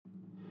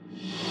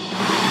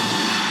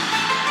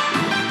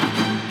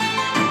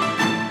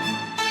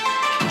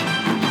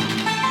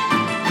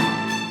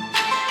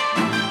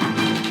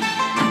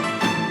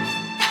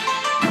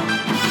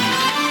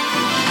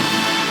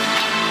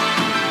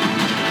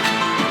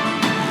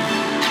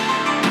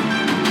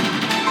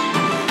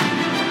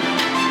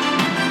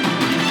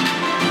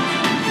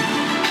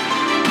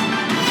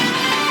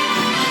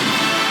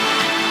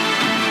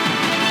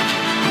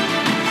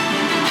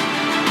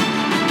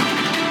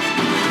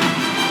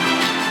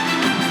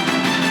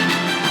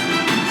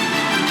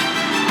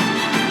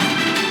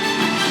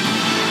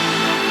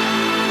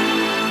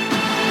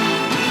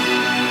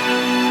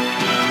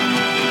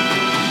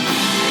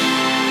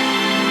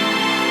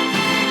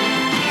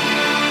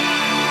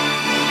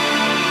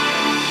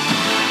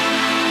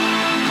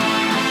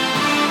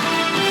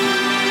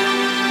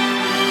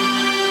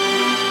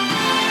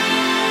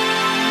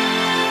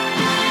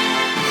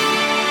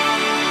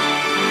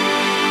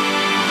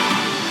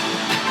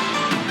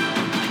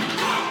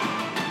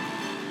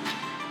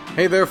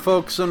Hey there,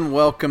 folks, and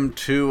welcome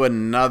to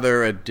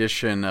another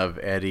edition of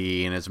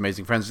Eddie and his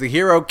amazing friends, the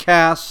Hero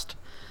Cast.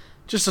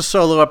 Just a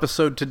solo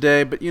episode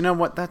today, but you know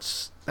what?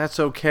 That's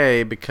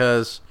okay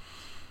because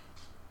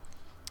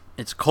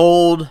it's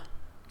cold.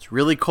 It's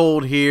really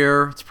cold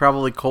here. It's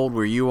probably cold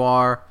where you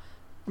are,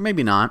 or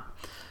maybe not.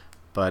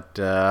 But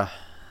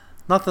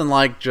nothing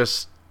like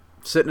just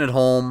sitting at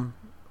home,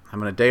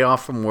 having a day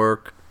off from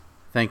work.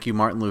 Thank you,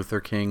 Martin Luther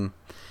King,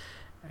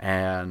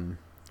 and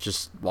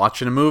just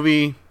watching a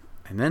movie.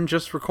 And then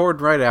just record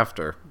right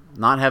after.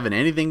 Not having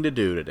anything to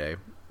do today.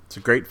 It's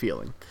a great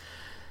feeling.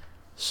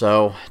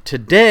 So,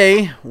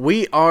 today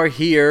we are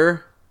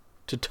here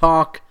to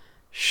talk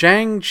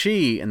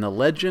Shang-Chi and the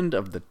Legend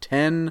of the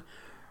Ten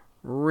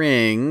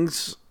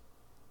Rings.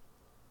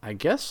 I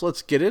guess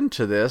let's get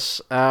into this.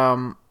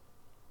 But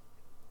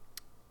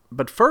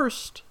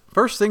first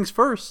things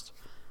first.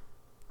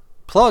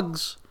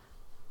 Plugs.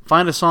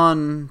 Find us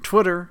on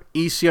Twitter,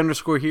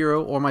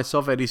 EC_Hero, or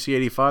myself,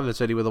 EddieC85.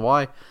 That's Eddie with a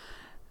Y.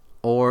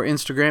 Or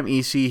Instagram,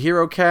 EC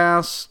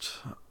HeroCast,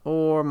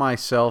 or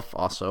myself,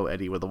 also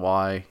Eddie with a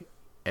Y,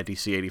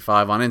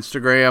 EddieC85 on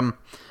Instagram.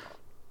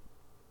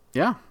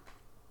 Yeah,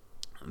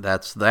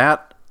 that's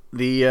that.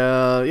 The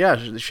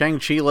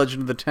Shang-Chi,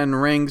 Legend of the Ten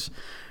Rings.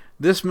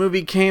 This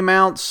movie came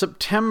out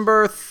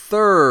September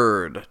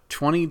 3rd,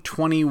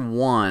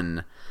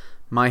 2021.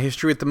 My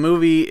history with the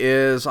movie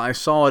is I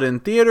saw it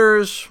in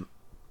theaters,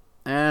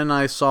 and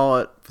I saw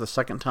it for the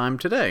second time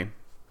today.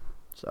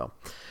 So,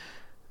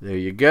 there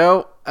you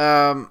go.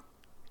 Let's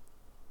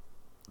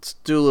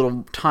do a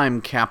little time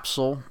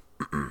capsule.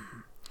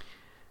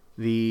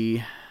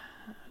 The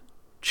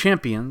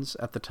champions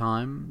at the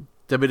time,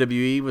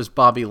 WWE was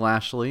Bobby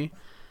Lashley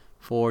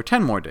for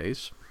 10 more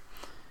days.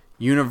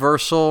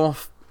 Universal,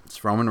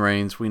 it's Roman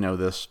Reigns, we know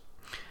this.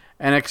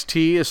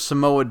 NXT is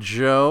Samoa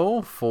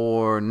Joe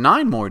for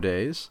 9 more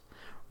days.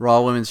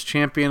 Raw Women's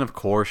Champion, of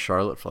course,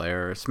 Charlotte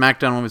Flair.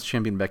 SmackDown Women's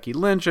Champion, Becky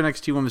Lynch.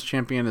 NXT Women's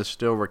Champion is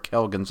still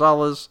Raquel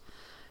Gonzalez.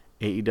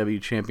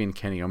 AEW Champion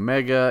Kenny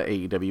Omega,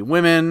 AEW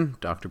Women,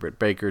 Dr. Britt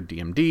Baker,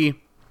 DMD,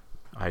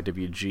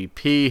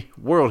 IWGP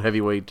World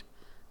Heavyweight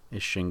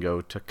is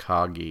Shingo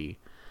Takagi.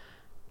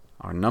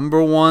 Our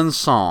number one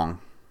song.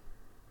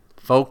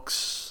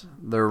 Folks,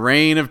 the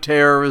reign of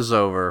terror is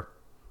over.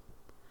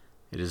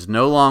 It is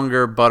no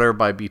longer Butter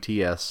by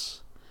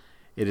BTS.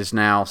 It is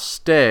now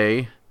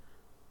Stay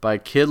by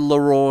Kid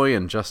Laroi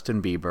and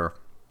Justin Bieber.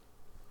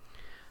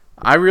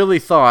 I really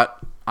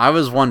thought, I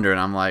was wondering,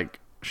 I'm like,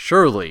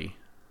 surely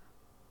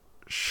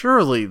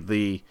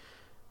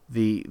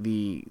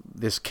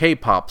this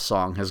K-pop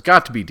song has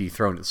got to be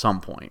dethroned at some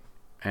point,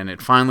 and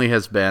it finally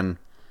has been.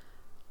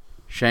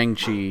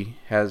 Shang-Chi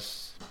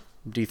has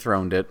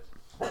dethroned it,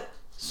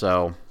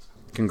 so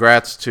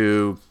congrats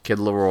to Kid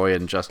Laroi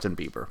and Justin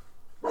Bieber.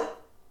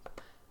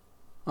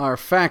 Our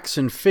facts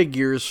and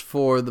figures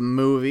for the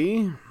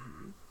movie.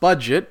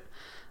 Budget.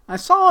 I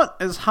saw it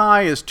as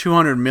high as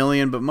 $200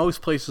 million, but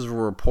most places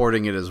were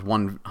reporting it as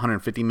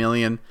 $150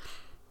 million.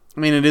 I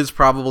mean, it is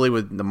probably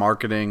with the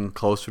marketing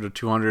closer to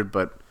 200,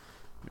 but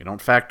we don't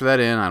factor that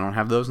in. I don't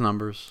have those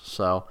numbers.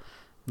 So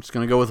I'm just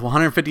going to go with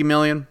 $150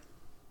 million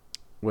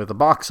with a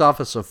box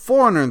office of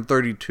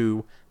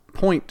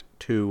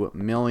 $432.2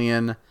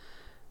 million.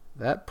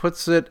 That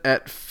puts it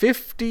at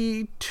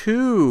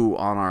 52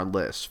 on our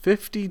list.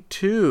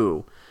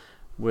 52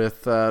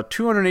 with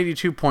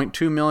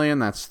 $282.2 million.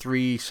 That's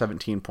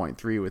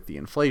 317.3 with the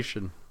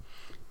inflation.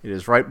 It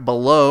is right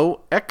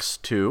below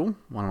X2,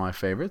 one of my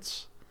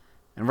favorites.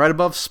 And right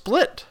above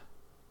Split.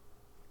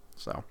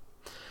 So,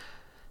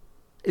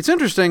 it's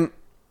interesting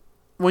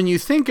when you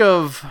think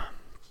of,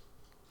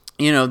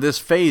 this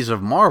phase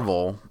of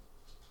Marvel,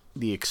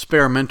 the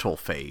experimental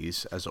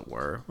phase, as it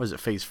were. Was it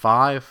phase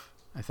 5?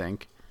 I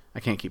think. I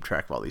can't keep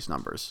track of all these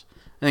numbers.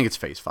 I think it's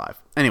phase 5.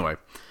 Anyway,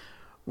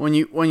 when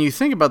you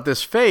think about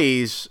this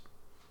phase,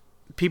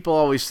 people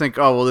always think,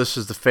 oh, well, this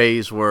is the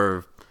phase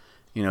where,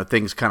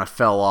 things kind of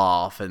fell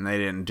off and they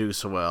didn't do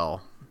so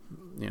well.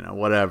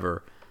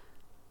 Whatever.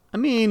 I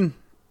mean,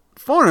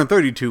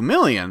 $432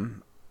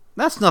 million,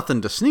 that's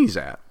nothing to sneeze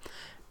at.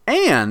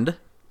 And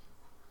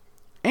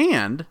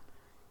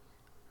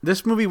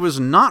this movie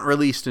was not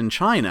released in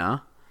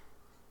China,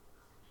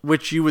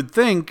 which you would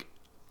think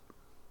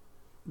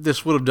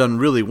this would have done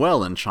really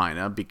well in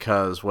China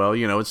because, well,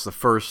 it's the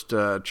first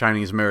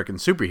Chinese-American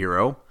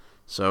superhero,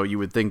 so you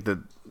would think that,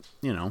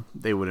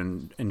 they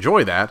would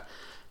enjoy that.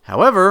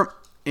 However,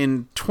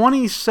 in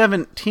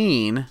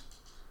 2017...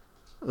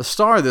 the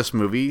star of this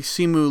movie,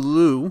 Simu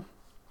Liu,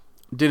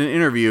 did an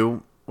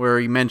interview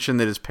where he mentioned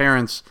that his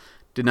parents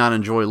did not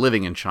enjoy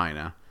living in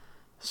China.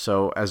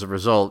 So, as a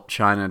result,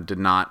 China did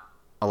not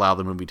allow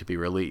the movie to be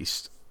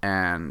released.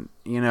 And,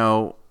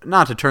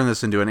 not to turn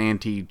this into an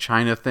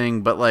anti-China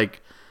thing, but,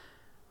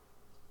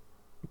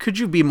 could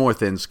you be more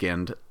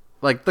thin-skinned?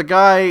 The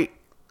guy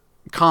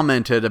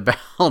commented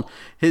about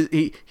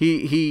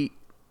he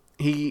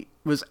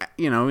was,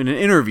 in an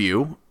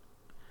interview,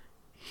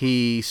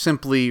 he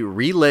simply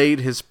relayed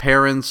his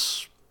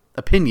parents'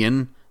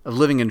 opinion of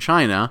living in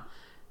China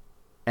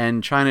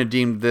and China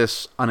deemed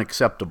this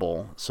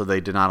unacceptable, so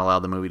they did not allow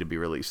the movie to be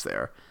released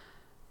there.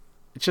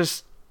 It's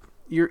just,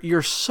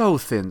 you're so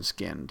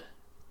thin-skinned.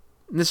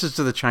 And this is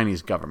to the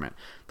Chinese government.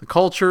 The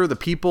culture, the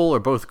people are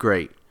both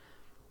great.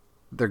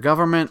 Their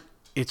government,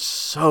 it's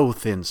so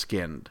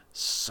thin-skinned.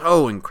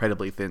 So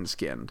incredibly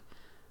thin-skinned.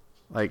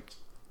 Like,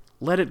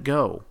 let it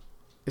go.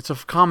 It's a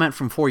comment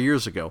from 4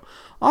 years ago.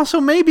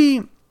 Also,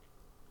 maybe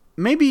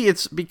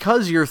it's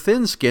because you're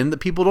thin-skinned that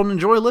people don't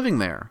enjoy living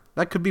there.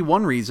 That could be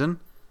one reason.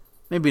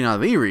 Maybe not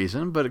the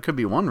reason, but it could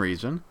be one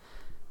reason.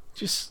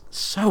 Just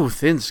so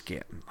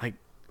thin-skinned. Like,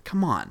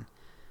 come on.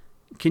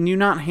 Can you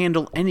not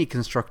handle any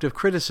constructive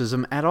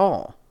criticism at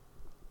all?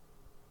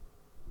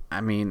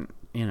 I mean,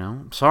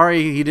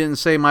 sorry he didn't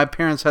say my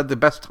parents had the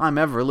best time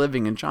ever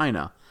living in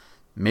China.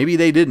 Maybe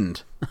they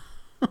didn't.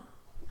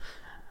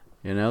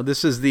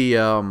 This is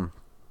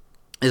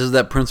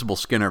that Principal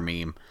Skinner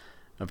meme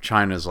of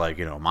China's like,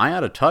 am I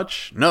out of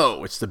touch?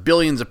 No, it's the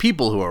billions of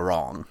people who are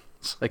wrong.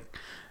 It's like,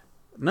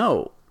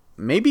 no,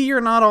 maybe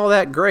you're not all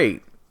that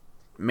great.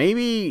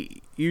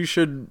 Maybe you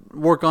should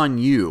work on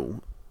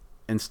you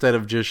instead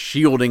of just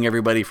shielding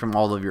everybody from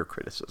all of your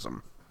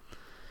criticism.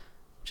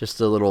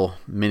 Just a little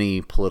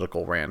mini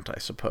political rant, I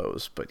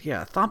suppose. But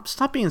yeah,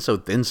 stop being so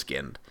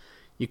thin-skinned.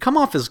 You come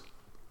off as,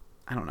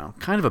 I don't know,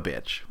 kind of a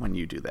bitch when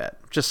you do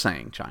that. Just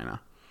saying,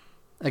 China.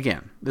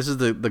 Again, this is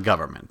the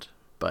government.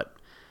 But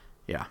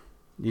yeah,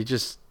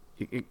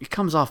 it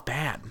comes off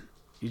bad.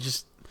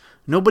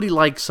 Nobody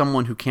likes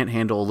someone who can't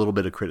handle a little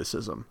bit of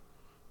criticism.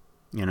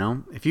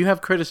 If you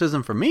have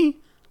criticism for me,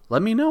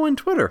 let me know on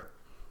Twitter.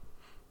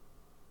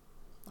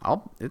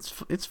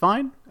 It's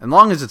fine. As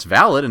long as it's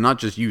valid and not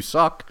just you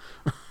suck.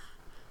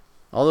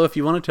 Although if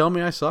you want to tell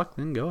me I suck,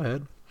 then go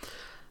ahead.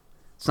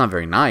 It's not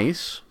very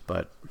nice,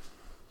 but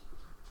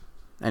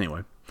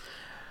anyway.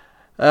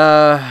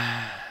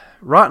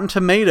 Rotten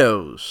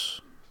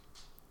Tomatoes.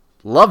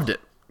 Loved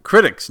it.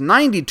 Critics,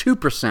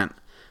 92%.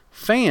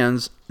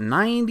 Fans,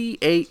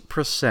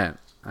 98%.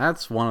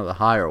 That's one of the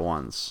higher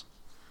ones.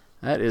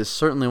 That is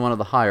certainly one of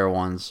the higher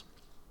ones.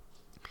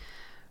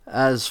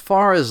 As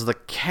far as the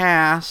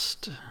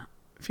cast,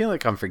 I feel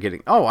like I'm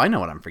forgetting. Oh, I know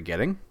what I'm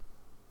forgetting.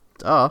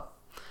 Duh.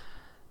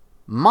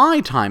 My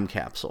time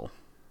capsule.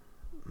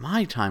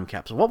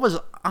 What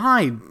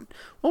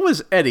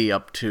was Eddie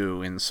up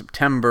to in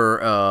September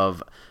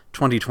of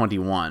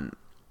 2021?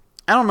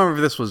 I don't remember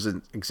if this was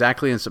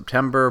exactly in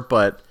September,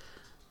 but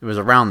it was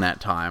around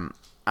that time.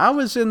 I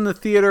was in the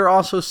theater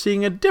also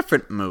seeing a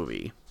different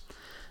movie.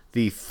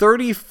 The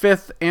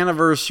 35th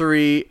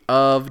anniversary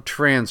of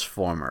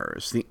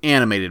Transformers, the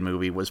animated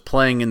movie, was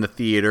playing in the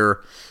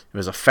theater. It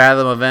was a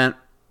Fathom event,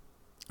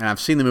 and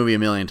I've seen the movie a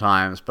million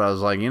times, but I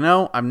was like,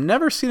 I've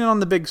never seen it on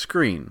the big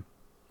screen.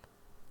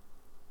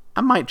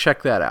 I might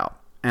check that out.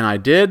 And I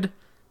did,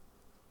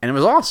 and it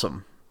was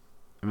awesome.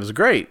 It was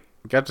great.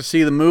 Got to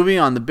see the movie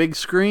on the big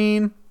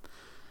screen.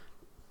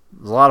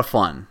 It was a lot of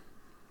fun.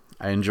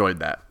 I enjoyed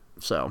that.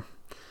 So,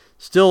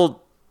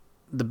 still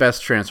the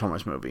best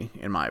Transformers movie,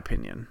 in my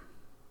opinion.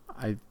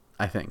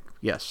 I think,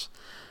 yes.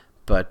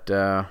 But,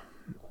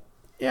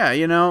 yeah,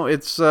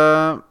 it's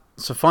a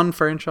fun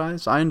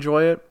franchise. I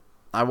enjoy it.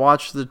 I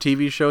watched the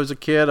TV show as a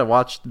kid. I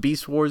watched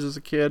Beast Wars as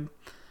a kid.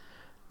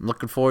 I'm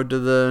looking forward to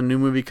the new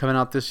movie coming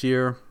out this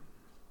year.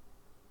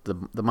 The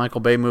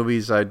Michael Bay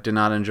movies I did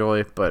not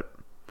enjoy, but,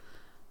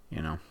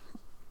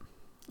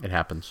 it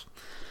happens.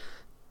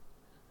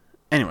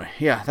 Anyway,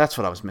 yeah, that's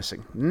what I was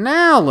missing.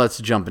 Now let's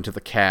jump into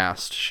the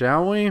cast,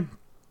 shall we?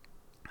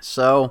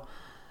 So,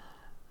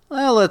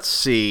 well, let's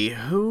see.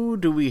 Who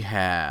do we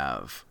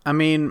have? I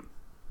mean,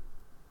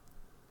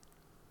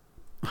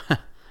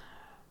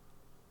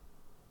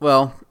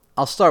 well,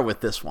 I'll start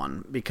with this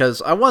one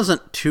because I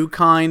wasn't too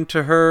kind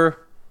to her.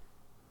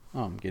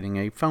 Oh, I'm getting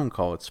a phone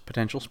call. It's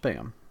potential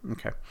spam.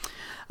 Okay.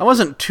 I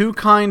wasn't too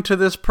kind to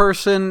this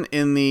person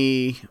in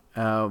the,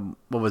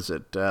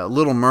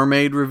 Little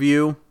Mermaid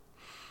review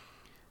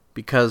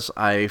because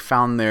I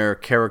found their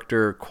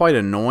character quite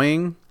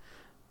annoying.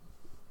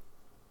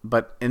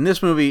 But in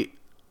this movie,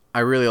 I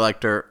really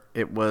liked her.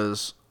 It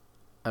was,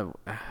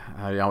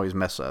 I always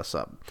mess us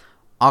up,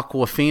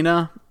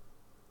 Aquafina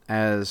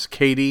as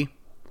Katie.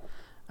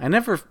 I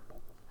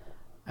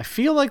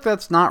feel like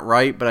that's not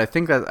right, but I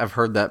think that I've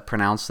heard that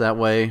pronounced that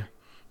way.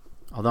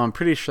 Although I'm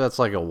pretty sure that's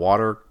like a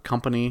water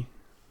company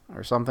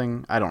or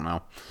something. I don't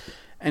know.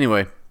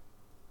 Anyway,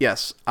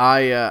 yes,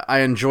 I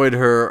enjoyed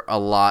her a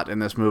lot in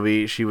this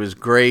movie. She was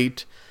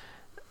great.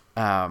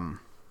 As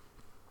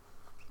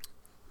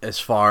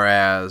far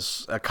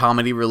as a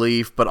comedy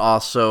relief, but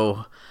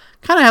also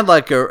kind of had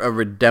like a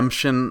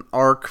redemption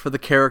arc for the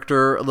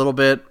character a little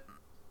bit,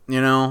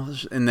 in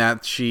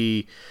that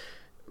she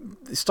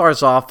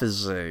starts off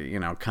as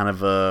kind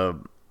of a,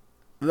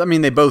 I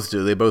mean, they both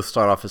do. They both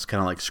start off as kind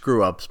of like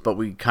screw-ups, but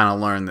we kind of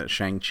learn that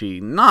Shang-Chi,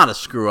 not a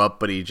screw-up,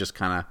 but he just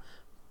kind of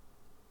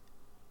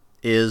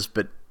is,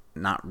 but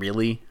not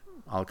really.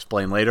 I'll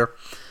explain later.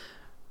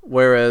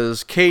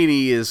 Whereas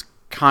Katie is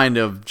kind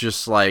of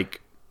just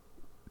like,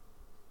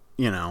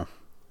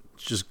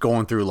 just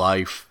going through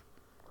life,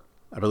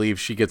 I believe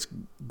she gets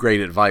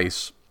great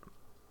advice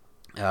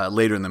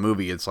later in the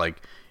movie. It's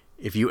like,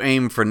 if you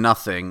aim for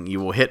nothing, you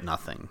will hit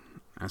nothing.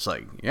 And it's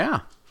like,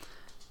 yeah,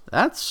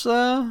 that's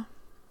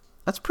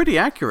pretty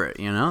accurate,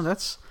 you know.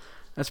 That's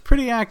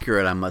pretty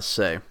accurate, I must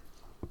say.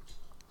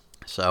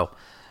 So,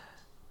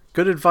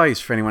 good advice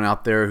for anyone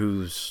out there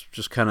who's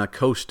just kind of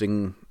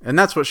coasting. And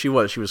that's what she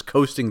was. She was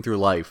coasting through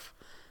life.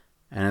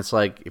 And it's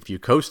like, if you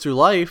coast through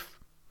life,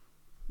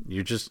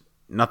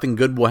 nothing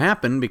good will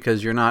happen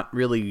because you're not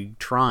really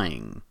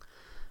trying.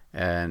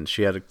 And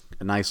she had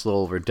a nice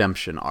little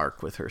redemption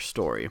arc with her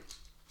story.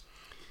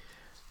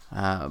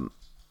 I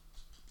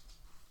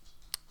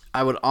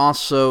would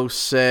also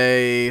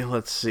say,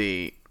 let's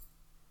see,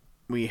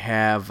 we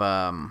have,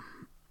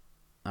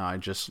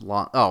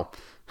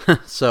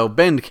 so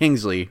Ben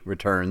Kingsley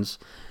returns.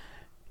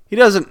 He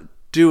doesn't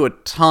do a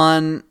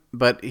ton,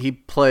 but he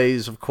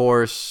plays, of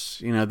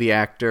course, the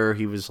actor.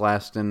 He was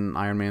last in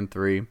Iron Man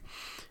 3.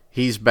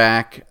 He's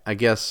back. I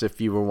guess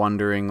if you were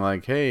wondering,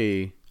 like,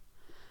 hey,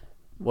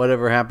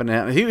 whatever happened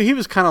to him? He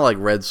was kind of like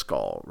Red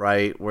Skull,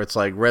 right? Where it's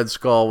like Red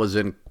Skull was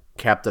in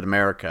Captain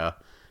America,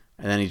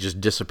 and then he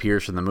just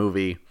disappears from the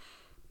movie.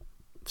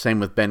 Same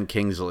with Ben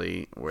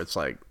Kingsley, where it's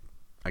like,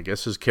 I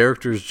guess his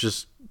character's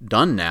just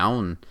done now,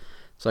 and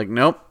it's like,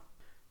 nope,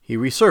 he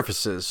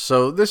resurfaces.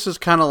 So this is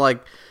kind of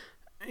like,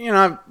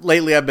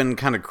 lately I've been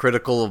kind of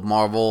critical of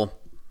Marvel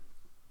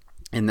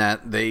in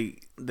that they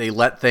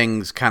let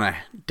things kind of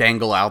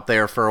dangle out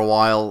there for a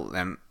while,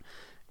 and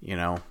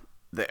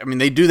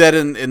they do that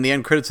in the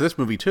end credits of this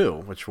movie too,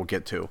 which we'll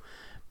get to.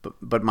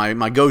 But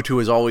my go-to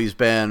has always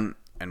been,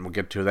 and we'll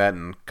get to that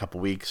in a couple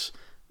weeks,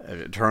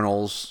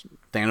 Eternals,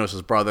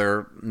 Thanos'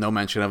 brother, no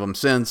mention of him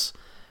since.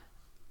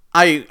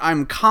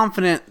 I'm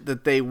confident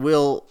that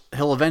he'll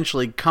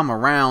eventually come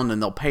around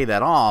and they'll pay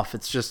that off.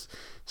 It's just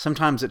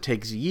sometimes it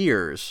takes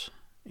years,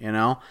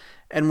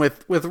 And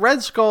with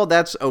Red Skull,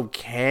 that's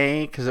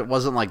okay because it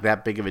wasn't like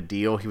that big of a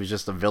deal. He was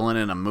just a villain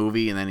in a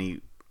movie, and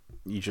then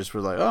you just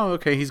were like, oh,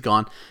 okay, he's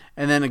gone.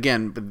 And then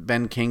again,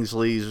 Ben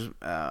Kingsley's,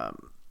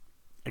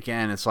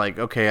 again, it's like,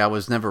 okay, I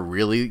was never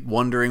really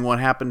wondering what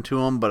happened to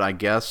him, but I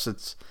guess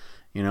it's,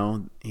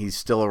 he's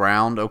still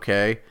around,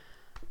 okay.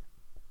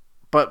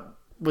 But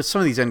with some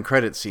of these end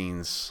credit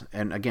scenes,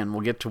 and again,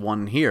 we'll get to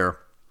one here,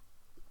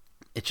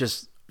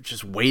 it's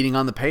just waiting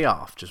on the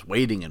payoff, just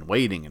waiting and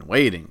waiting and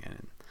waiting,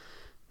 and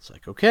it's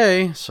like,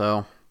 okay,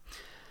 so,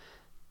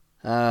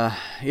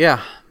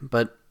 yeah,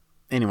 but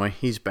anyway,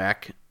 he's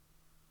back.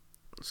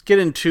 Let's get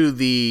into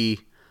the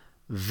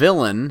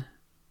villain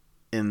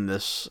in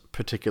this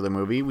particular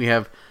movie. We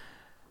have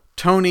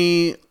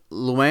Tony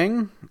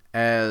Leung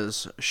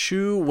as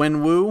Xu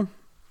Wenwu.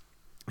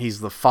 He's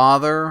the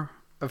father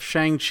of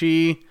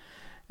Shang-Chi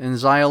and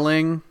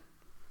Xialing.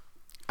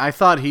 I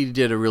thought he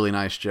did a really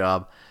nice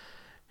job.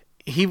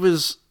 He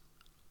was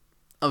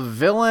a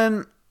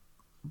villain,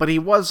 but he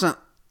wasn't,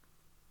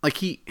 like,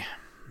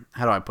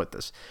 how do I put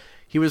this?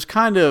 He was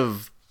kind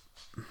of,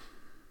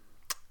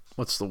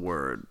 what's the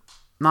word?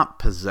 Not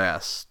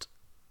possessed.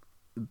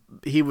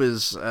 He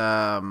was,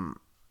 I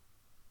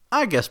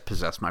guess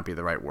possessed might be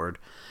the right word.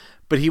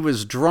 But he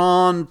was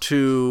drawn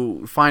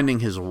to finding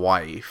his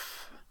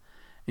wife.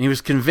 And he was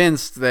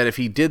convinced that if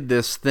he did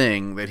this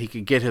thing, that he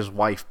could get his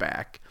wife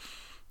back.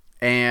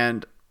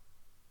 And,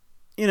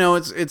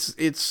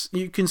 it's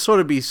you can sort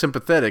of be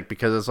sympathetic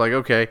because it's like,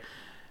 okay,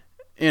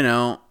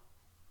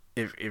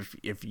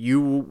 if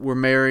you were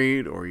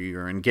married or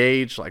you're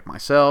engaged like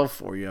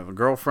myself, or you have a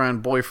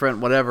girlfriend,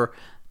 boyfriend, whatever,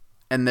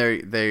 and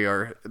they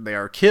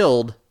are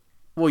killed,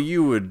 well,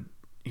 you would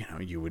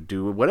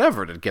do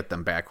whatever to get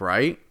them back,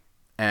 right?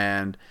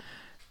 And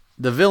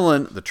the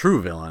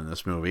true villain in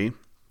this movie,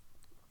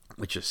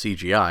 which is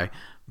CGI,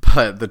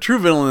 but the true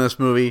villain in this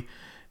movie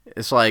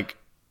is like,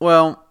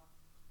 well,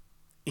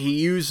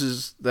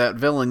 that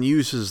villain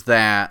uses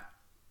that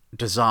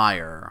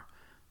desire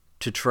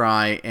to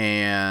try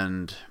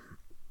and,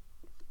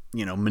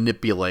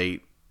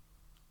 manipulate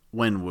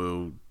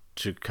Wenwu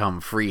to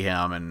come free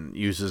him, and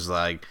uses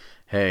like,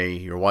 hey,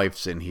 your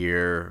wife's in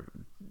here.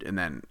 And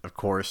then, of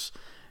course,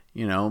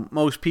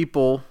 most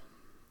people,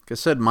 like I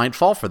said, might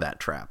fall for that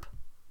trap.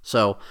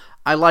 So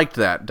I liked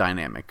that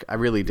dynamic. I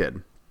really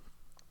did.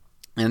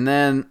 And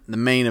then the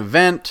main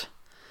event,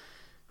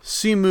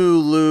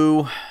 Simu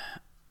Liu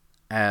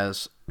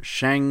as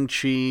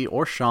Shang-Chi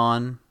or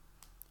Sean.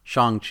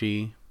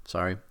 Shang-Chi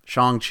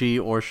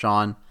or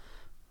Sean.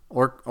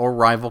 Or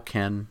Rival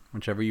Ken,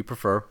 whichever you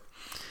prefer.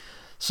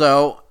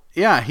 So,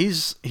 yeah,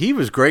 he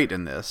was great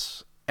in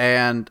this.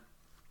 And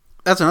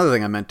that's another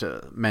thing I meant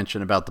to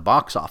mention about the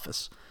box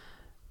office.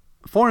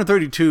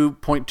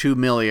 $432.2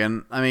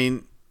 million. I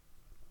mean,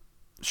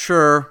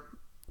 sure,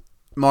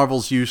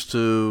 Marvel's used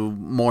to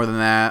more than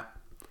that.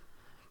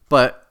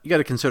 But you got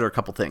to consider a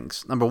couple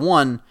things. Number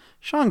one,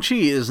 Shang-Chi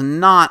is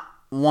not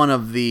one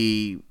of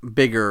the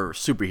bigger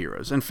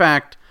superheroes. In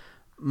fact,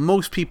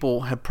 most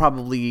people have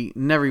probably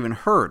never even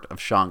heard of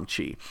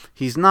Shang-Chi.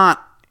 He's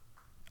not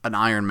an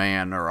Iron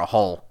Man or a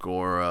Hulk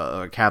or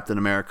a Captain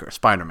America or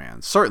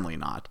Spider-Man. Certainly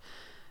not.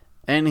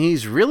 And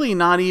he's really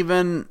not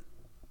even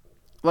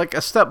like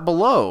a step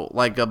below,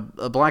 like a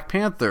Black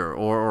Panther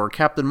or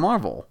Captain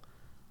Marvel.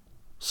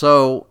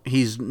 So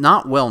he's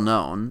not well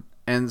known,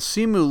 and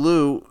Simu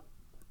Liu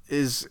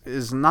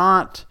is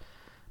not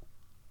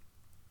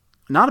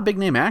a big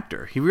name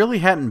actor. He really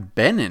hadn't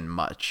been in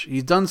much.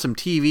 He's done some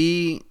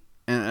TV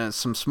and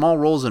some small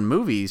roles in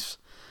movies,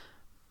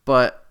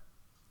 but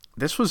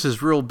this was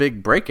his real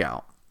big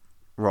breakout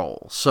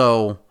role.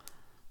 So,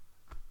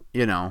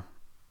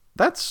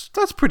 that's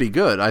pretty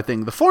good, I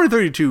think. The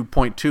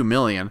 $432.2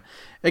 million,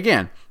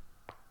 again,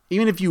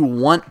 even if you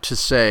want to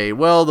say,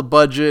 well, the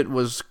budget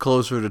was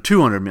closer to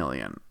 $200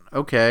 million,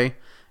 okay,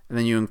 and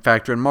then you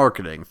factor in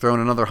marketing, throw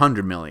in another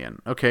 $100 million,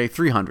 okay,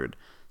 $300.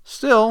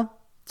 Still,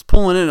 it's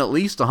pulling in at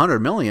least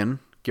 $100 million,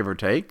 give or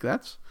take.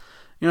 That's,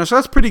 so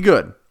that's pretty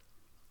good,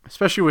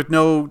 especially with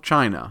no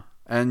China.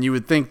 And you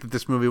would think that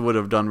this movie would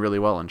have done really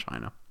well in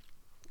China.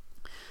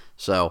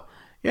 So,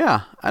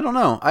 yeah, I don't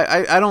know.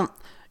 I don't,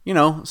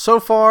 so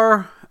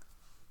far,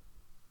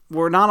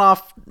 we're not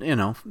off,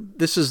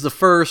 this is the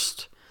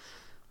first,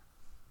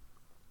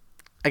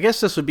 I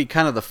guess this would be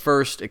kind of the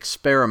first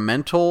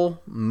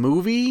experimental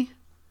movie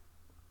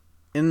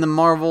in the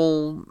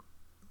Marvel,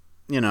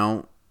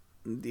 the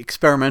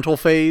experimental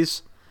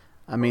phase.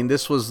 I mean,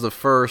 this was the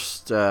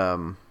first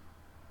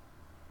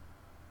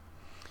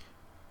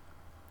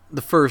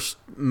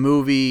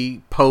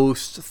movie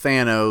post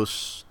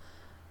Thanos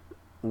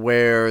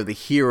where the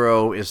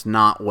hero is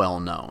not well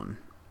known,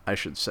 I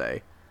should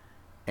say.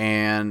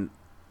 And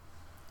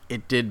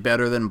it did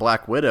better than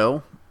Black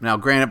Widow. Now,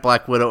 granted,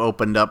 Black Widow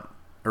opened up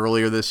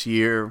earlier this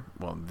year,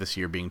 well, this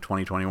year being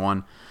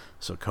 2021,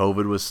 so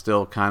COVID was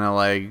still kind of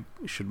like,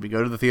 should we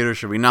go to the theater,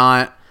 should we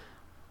not?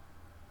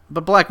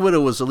 But Black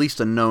Widow was at least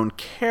a known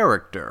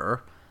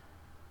character,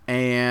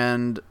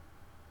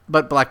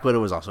 but Black Widow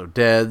was also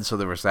dead, so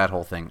there was that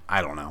whole thing.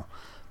 I don't know.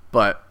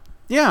 But,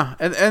 yeah,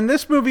 and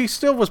this movie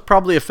still was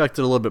probably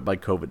affected a little bit by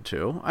COVID,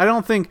 too. I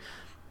don't think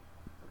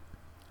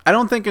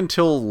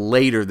until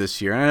later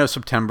this year, and I know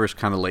September is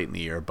kind of late in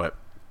the year, but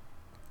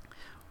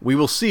we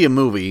will see a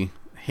movie,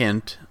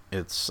 hint,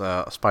 it's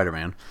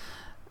Spider-Man,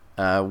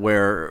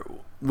 where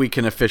we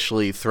can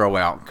officially throw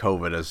out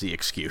COVID as the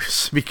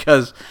excuse.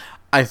 Because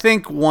I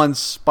think once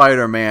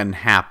Spider-Man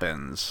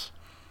happens,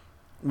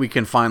 we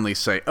can finally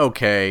say,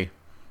 okay,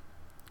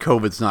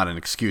 COVID's not an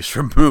excuse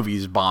for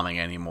movies bombing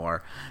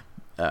anymore.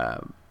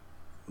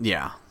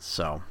 Yeah,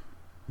 so.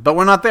 But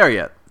we're not there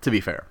yet, to be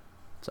fair.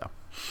 So.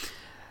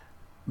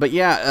 But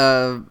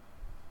yeah,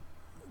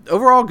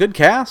 overall good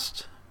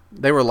cast.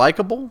 They were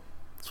likable.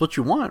 That's what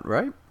you want,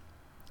 right?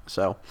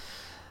 So,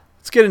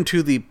 let's get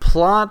into the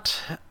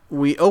plot.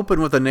 We open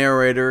with a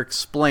narrator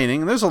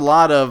explaining. There's a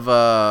lot of,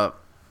 I'm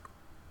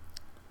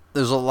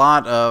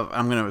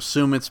going to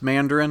assume it's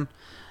Mandarin,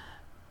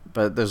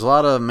 but there's a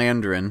lot of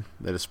Mandarin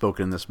that is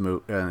spoken in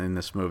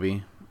this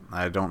movie.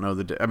 I don't know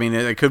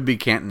it could be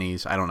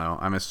Cantonese. I don't know.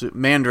 I'm assuming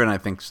Mandarin, I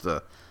think, is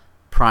the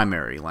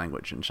primary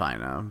language in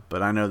China,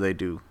 but I know they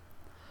do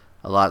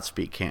a lot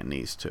speak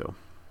Cantonese too.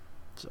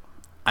 So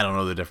I don't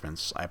know the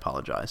difference. I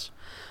apologize.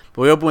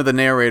 But we open with a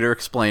narrator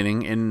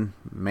explaining in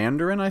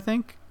Mandarin, I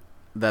think,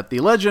 that the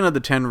legend of the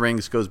Ten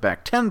Rings goes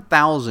back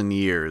 10,000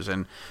 years,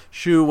 and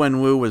Xu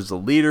Wenwu was the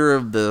leader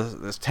of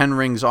this Ten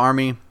Rings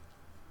army,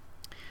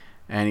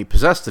 and he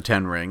possessed the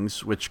Ten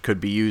Rings, which could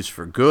be used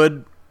for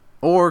good,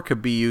 or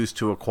could be used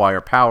to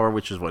acquire power,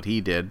 which is what he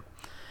did.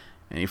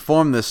 And he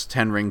formed this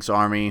Ten Rings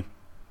army.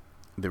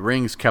 The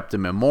rings kept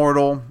him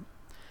immortal,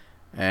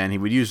 and he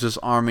would use this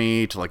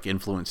army to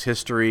influence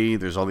history.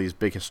 There's all these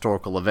big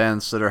historical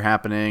events that are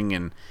happening,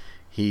 and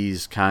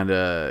he's kind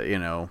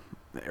of,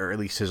 or at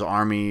least his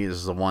army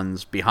is the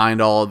ones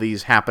behind all of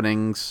these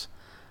happenings.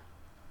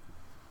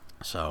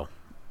 So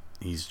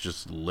he's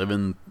just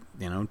living,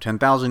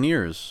 10,000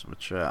 years,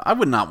 which I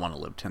would not want to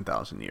live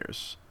 10,000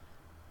 years.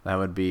 That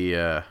would be,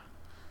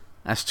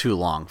 that's too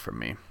long for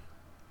me.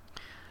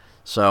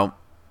 So,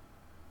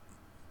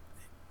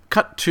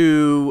 cut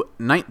to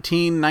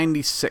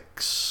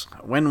 1996.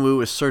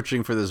 Wenwu is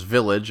searching for this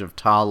village of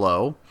Ta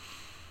Lo,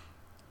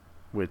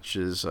 which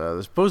is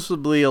there's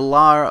supposedly a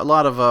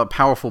lot of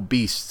powerful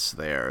beasts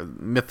there,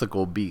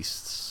 mythical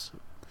beasts.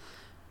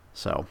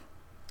 So,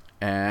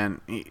 and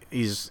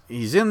he's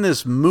in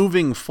this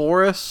moving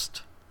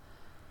forest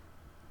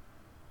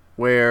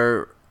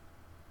where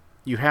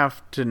you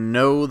have to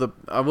know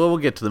we'll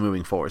get to the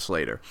moving forest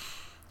later.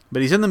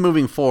 But he's in the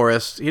moving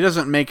forest. He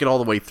doesn't make it all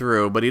the way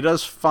through, but he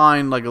does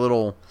find a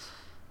little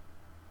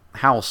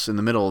house in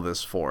the middle of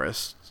this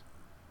forest.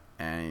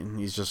 And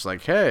he's just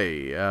like,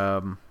 hey,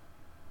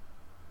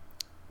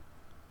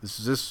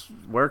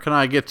 where can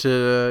I get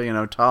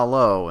to, Ta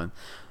Lo? And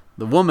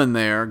the woman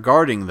there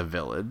guarding the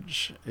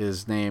village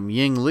is named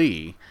Ying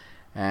Li.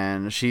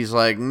 And she's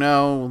like,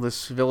 no,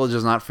 this village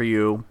is not for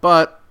you.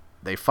 But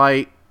they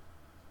fight.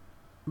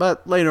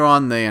 But later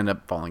on, they end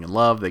up falling in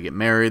love. They get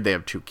married. They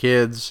have 2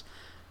 kids.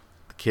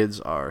 The kids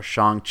are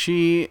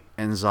Shang-Chi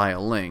and Xia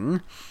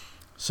Ling.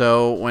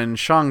 So when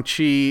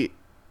Shang-Chi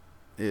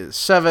is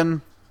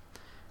 7,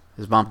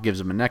 his mom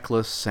gives him a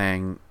necklace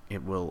saying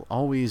it will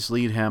always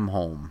lead him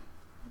home.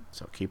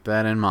 So keep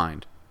that in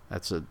mind.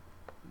 That's a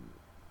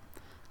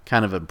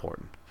kind of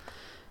important.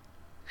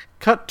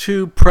 Cut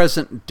to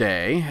present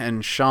day,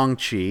 and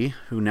Shang-Chi,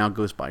 who now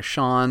goes by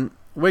Sean,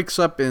 wakes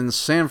up in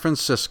San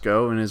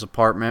Francisco in his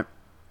apartment.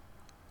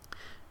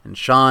 And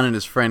Sean and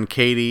his friend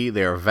Katie,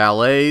 they are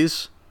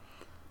valets.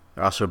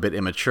 They're also a bit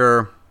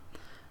immature.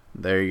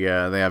 They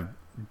have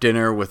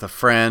dinner with a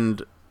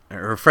friend.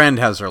 Her friend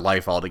has her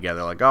life all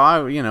together. Like,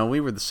 oh, we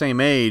were the same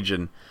age,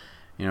 and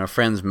her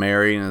friend's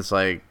married, and it's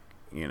like,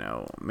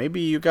 maybe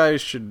you guys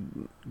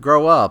should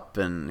grow up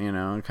and,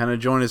 kind of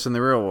join us in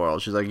the real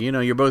world. She's like,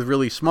 you're both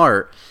really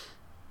smart.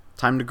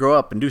 Time to grow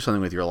up and do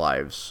something with your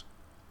lives.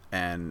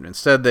 And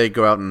instead they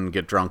go out and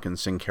get drunk and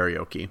sing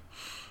karaoke.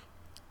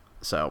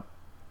 So,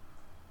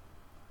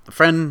 the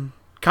friend,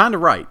 kind of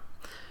right.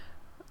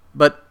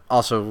 But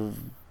also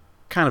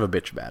kind of a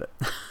bitch about it.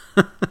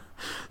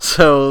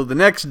 So, the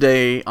next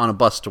day on a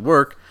bus to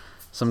work,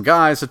 some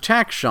guys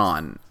attack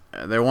Sean.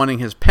 They're wanting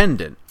his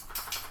pendant.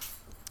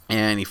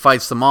 And he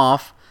fights them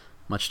off,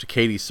 much to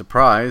Katie's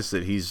surprise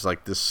that he's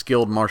like this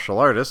skilled martial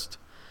artist.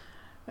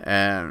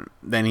 And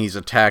then he's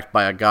attacked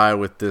by a guy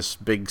with this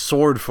big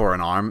sword for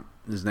an arm.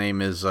 His name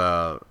is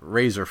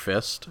Razor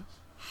Fist.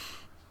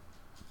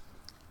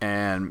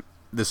 And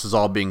this is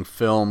all being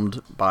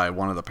filmed by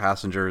one of the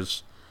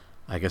passengers.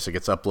 I guess it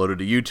gets uploaded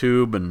to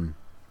YouTube, and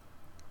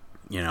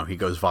he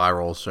goes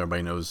viral, so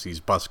everybody knows he's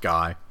Bus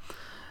Guy.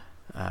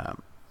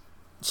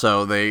 It's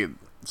a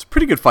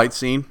pretty good fight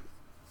scene.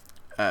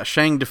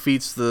 Shang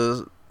defeats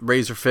the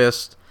Razor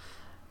Fist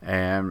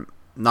and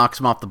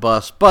knocks him off the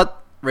bus,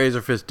 but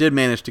Razor Fist did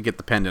manage to get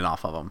the pendant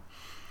off of him.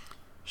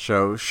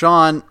 So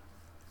Sean,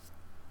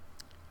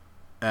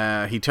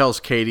 he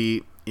tells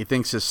Katie he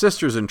thinks his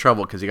sister's in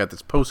trouble because he got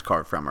this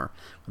postcard from her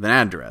with an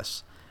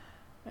address.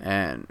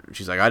 And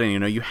she's like, I didn't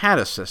even know you had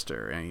a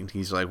sister. And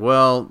he's like,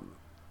 well,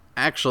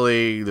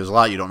 actually, there's a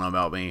lot you don't know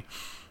about me.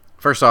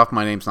 First off,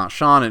 my name's not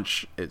Sean,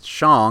 it's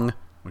Shang,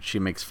 which she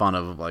makes fun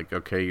of. Like,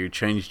 okay, you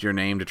changed your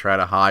name to try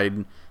to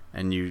hide,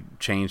 and you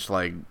changed,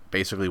 like,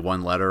 basically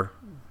one letter,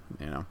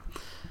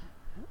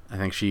 I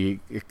think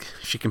she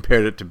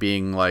compared it to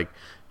being, like,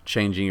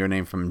 changing your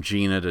name from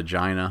Gina to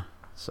Gina.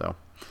 So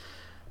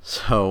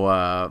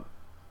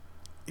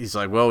he's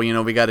like, well,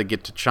 we got to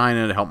get to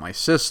China to help my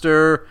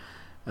sister.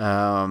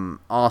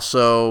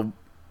 Also,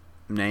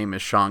 name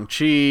is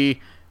Shang-Chi.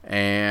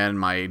 And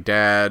my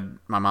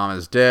mom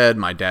is dead.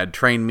 My dad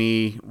trained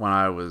me when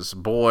I was a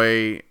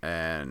boy.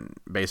 And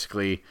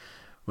basically,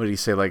 what did he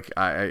say? Like,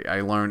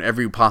 I learned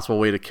every possible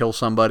way to kill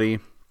somebody.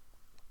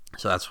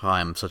 So that's why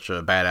I'm such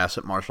a badass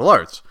at martial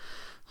arts.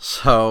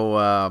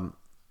 So,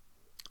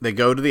 they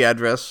go to the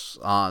address.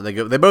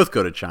 They both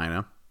go to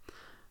China.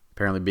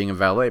 Apparently being a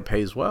valet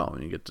pays well.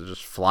 You get to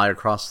just fly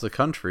across the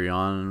country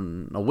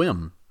on a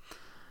whim.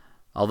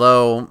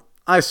 Although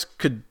I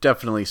could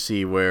definitely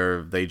see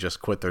where they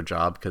just quit their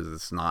job because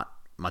it's not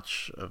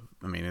much of,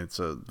 it's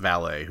a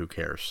valet. Who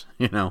cares,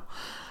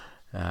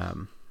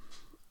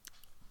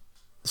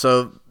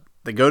 So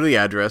they go to the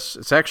address.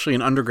 It's actually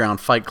an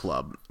underground fight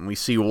club. And we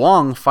see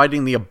Wong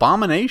fighting the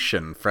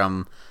Abomination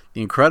from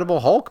the Incredible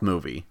Hulk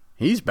movie.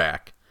 He's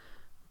back.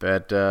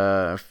 But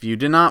if you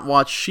did not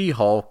watch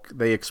She-Hulk,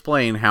 they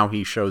explain how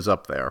he shows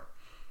up there.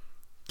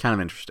 Kind of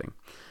interesting.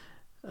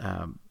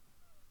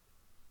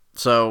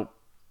 So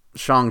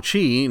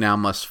Shang-Chi now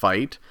must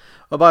fight.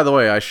 Oh, by the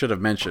way, I should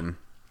have mentioned,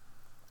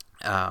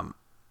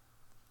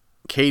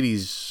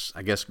 Katie's,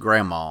 I guess,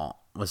 grandma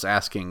was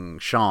asking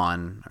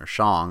Shang,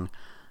 when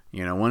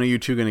are you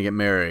two going to get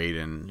married?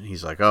 And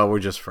he's like, oh, we're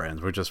just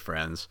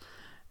friends.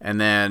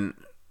 And then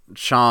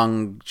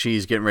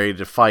Shang-Chi's getting ready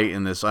to fight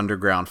in this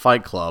underground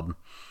fight club.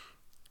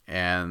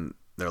 And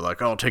they're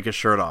like, oh, take his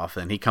shirt off.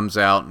 And he comes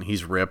out and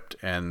he's ripped.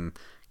 And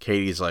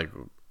Katie's like,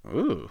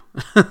 ooh.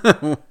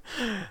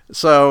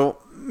 So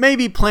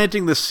maybe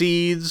planting the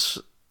seeds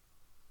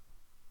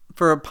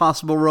for a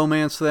possible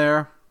romance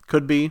there.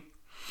 Could be.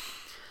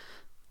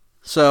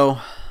 So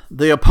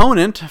the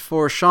opponent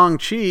for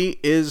Shang-Chi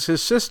is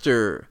his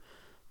sister,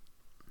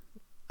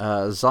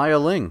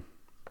 Xia Ling.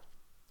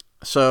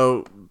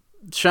 So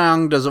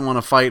Shang doesn't want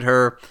to fight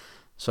her.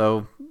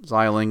 So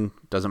Xia Ling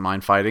doesn't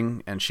mind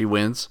fighting, and she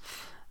wins.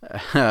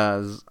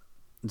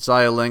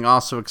 Xia Ling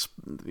also,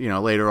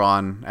 later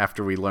on,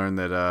 after we learn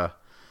that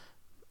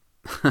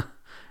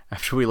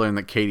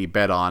Katie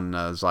bet on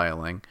Xia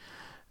Ling,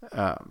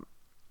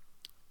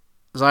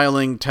 Xia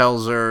Ling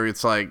tells her,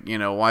 it's like,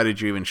 why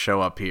did you even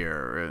show up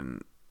here?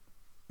 And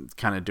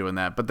kind of doing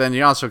that. But then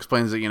he also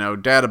explains that,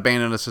 Dad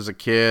abandoned us as a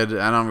kid.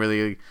 I don't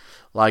really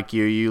like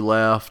you. You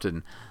left.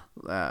 And,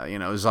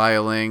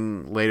 Xia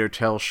Ling later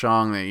tells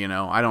Shang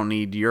that, I don't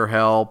need your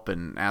help,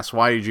 and asks,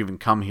 why did you even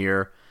come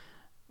here?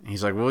 And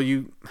he's like, well,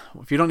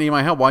 if you don't need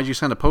my help, why did you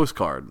send a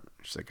postcard?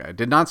 She's like, I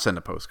did not send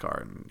a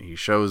postcard. And he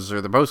shows her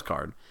the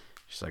postcard.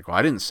 She's like, well,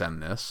 I didn't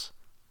send this.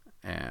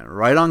 And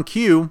right on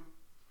cue,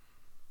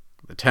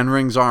 the Ten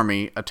Rings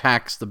army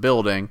attacks the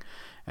building,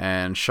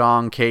 and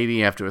Shang and Katie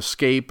have to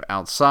escape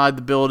outside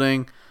the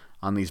building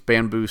on these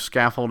bamboo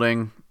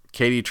scaffolding.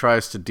 Katie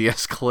tries to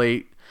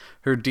de-escalate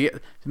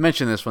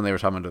mentioned this when they were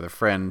talking to their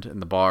friend in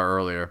the bar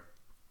earlier.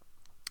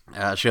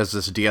 She has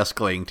this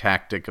de-escalating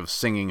tactic of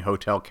singing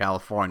Hotel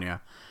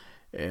California.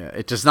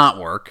 It does not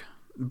work.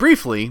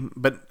 Briefly,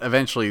 but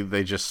eventually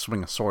they just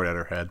swing a sword at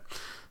her head.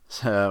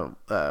 So,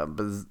 but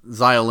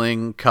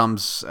Xialing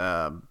comes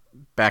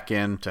back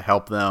in to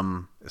help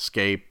them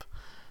escape.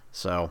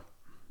 So,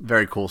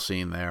 very cool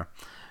scene there.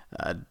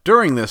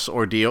 During this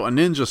ordeal, a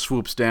ninja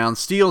swoops down,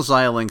 steals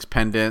Xialing's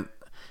pendant.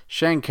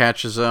 Shang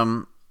catches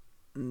him,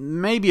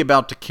 maybe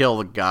about to kill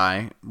the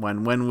guy,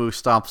 when Wenwu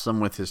stops him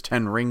with his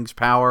 10 rings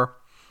power.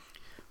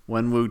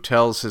 Wenwu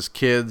tells his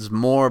kids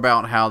more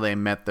about how they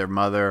met their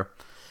mother.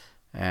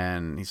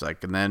 And he's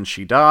like, and then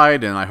she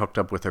died, and I hooked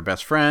up with her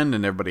best friend,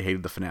 and everybody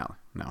hated the finale.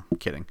 No, I'm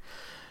kidding.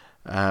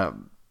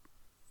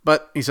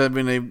 But he said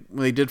when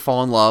they did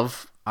fall in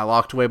love, I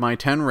locked away my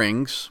 10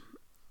 rings.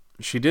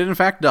 She did, in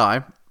fact,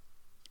 die.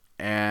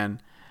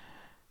 And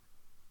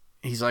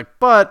he's like,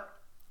 but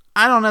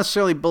I don't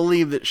necessarily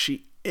believe that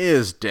she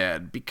is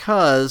dead,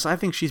 because I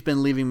think she's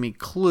been leaving me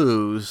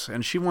clues,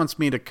 and she wants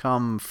me to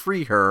come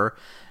free her,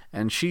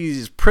 and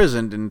she's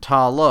prisoned in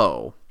Ta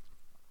Lo.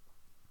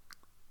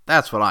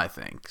 That's what I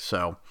think.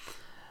 So,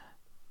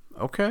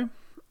 okay.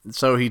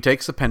 So he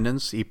takes the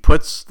pendants. He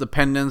puts the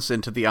pendants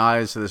into the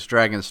eyes of this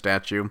dragon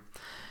statue,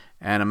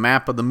 and a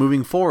map of the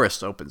moving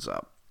forest opens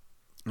up.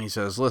 And he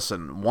says,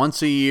 listen,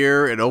 once a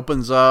year it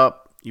opens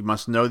up. You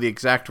must know the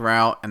exact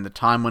route and the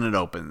time when it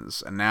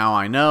opens. And now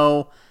I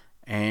know,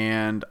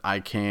 and I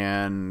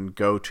can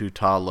go to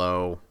Ta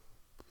Lo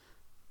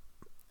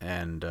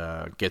and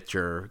get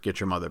your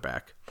mother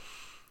back.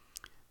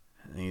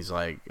 And he's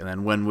like, and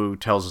then Wenwu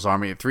tells his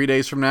army, 3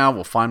 days from now,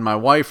 we'll find my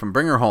wife and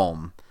bring her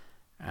home.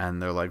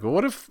 And they're like, well,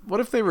 what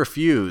if they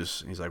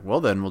refuse? And he's like,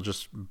 well, then we'll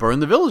just burn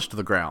the village to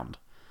the ground.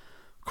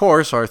 Of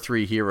course, our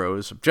 3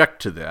 heroes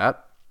object to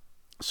that.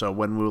 So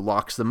Wenwu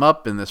locks them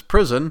up in this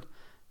prison.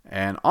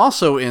 And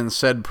also in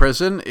said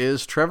prison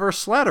is Trevor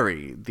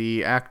Slattery,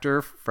 the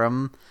actor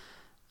from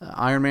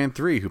Iron Man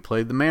 3 who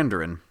played the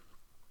Mandarin.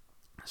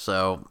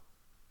 So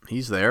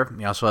he's there.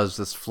 He also has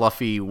this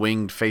fluffy,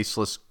 winged,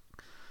 faceless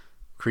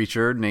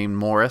creature named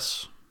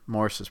Morris.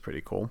 Morris is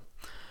pretty cool.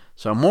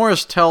 So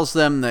Morris tells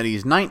them that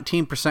he's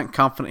 19%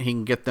 confident he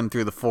can get them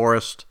through the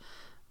forest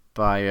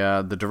by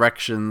the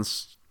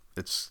directions.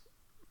 It's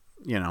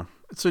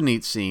a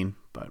neat scene,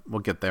 but we'll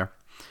get there.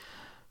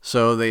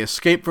 So they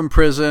escape from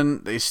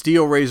prison. They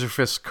steal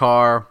Razorfist's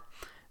car.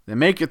 They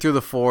make it through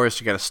the forest.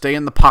 You got to stay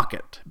in the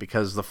pocket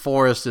because the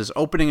forest is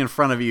opening in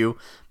front of you,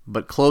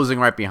 but closing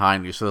right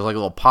behind you. So there's like a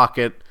little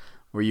pocket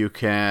where you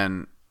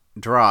can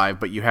drive,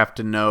 but you have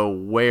to know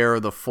where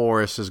the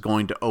forest is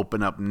going to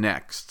open up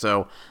next.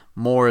 So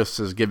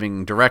Morris is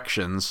giving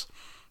directions,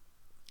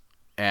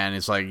 and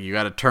it's like you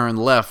got to turn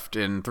left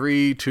in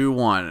 3, 2,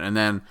 1, and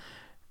then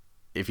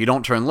if you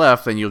don't turn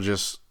left, then you'll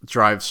just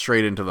drive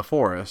straight into the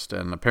forest.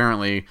 And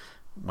apparently,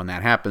 when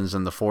that happens,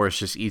 then the forest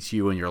just eats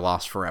you and you're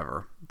lost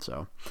forever.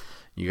 So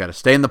you got to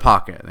stay in the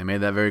pocket. They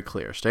made that very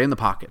clear. Stay in the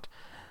pocket.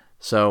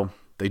 So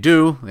they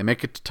do. They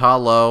make it to Ta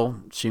Lo.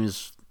 It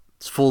seems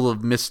it's full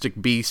of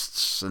mystic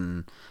beasts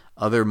and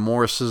other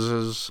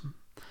Morrises.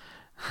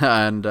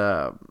 And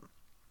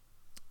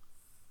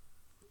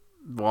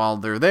while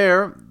they're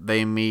there,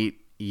 they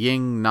meet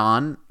Ying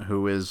Nan,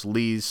 who is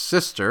Li's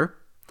sister,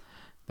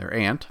 their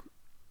aunt.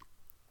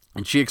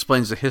 And she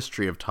explains the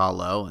history of Ta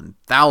Lo. And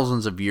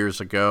thousands of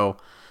years ago,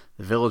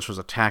 the village was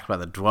attacked by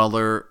the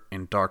Dweller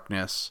in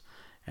Darkness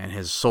and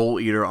his Soul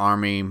Eater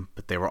army,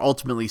 but they were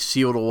ultimately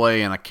sealed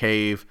away in a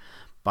cave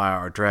by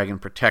our dragon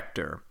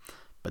protector.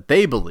 But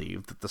they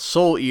believe that the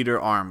Soul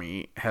Eater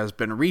army has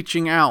been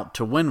reaching out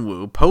to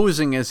Wenwu,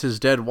 posing as his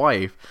dead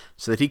wife,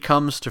 so that he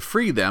comes to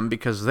free them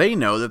because they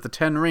know that the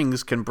 10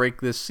 rings can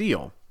break this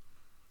seal.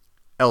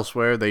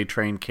 Elsewhere, they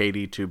train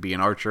Katie to be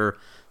an archer,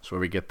 so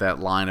we get that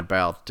line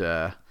about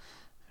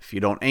if you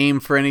don't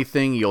aim for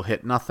anything, you'll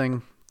hit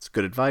nothing. It's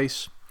good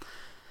advice.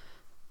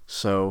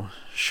 So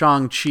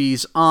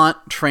Shang-Chi's aunt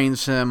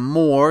trains him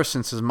more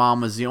since his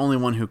mom was the only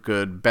one who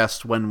could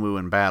best Wenwu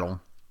in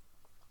battle.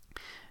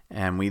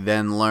 And we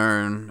then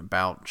learn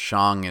about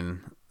Shang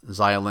and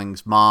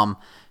Xialing's mom.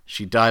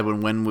 She died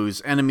when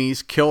Wenwu's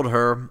enemies killed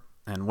her,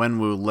 and when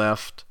Wenwu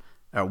left.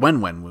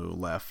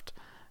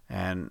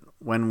 And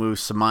Wenwu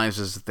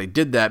surmises that they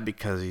did that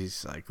because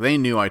he's like, they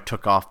knew I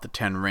took off the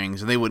 10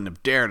 rings, and they wouldn't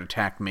have dared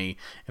attack me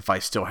if I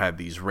still had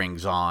these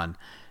rings on.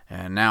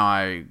 And now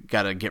I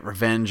gotta get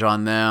revenge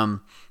on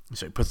them.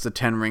 So he puts the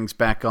 10 rings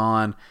back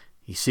on.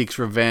 He seeks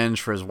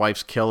revenge for his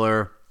wife's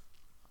killer.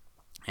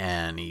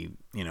 And he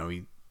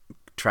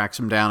tracks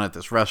him down at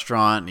this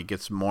restaurant, and he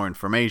gets more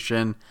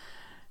information.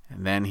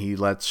 And then he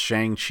lets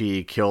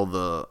Shang-Chi kill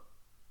the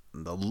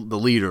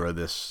leader of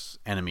this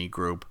enemy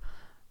group.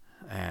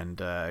 And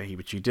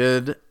which he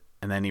did,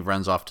 and then he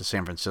runs off to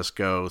San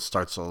Francisco,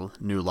 starts a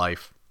new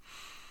life.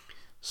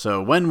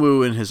 So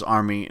Wenwu and his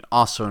army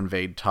also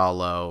invade Ta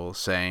Lo,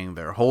 saying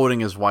they're holding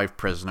his wife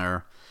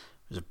prisoner.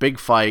 There's a big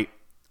fight.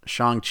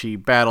 Shang-Chi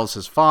battles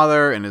his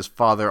father, and his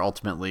father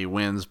ultimately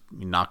wins.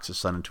 He knocks his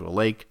son into a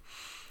lake.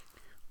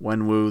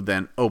 Wenwu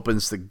then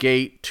opens the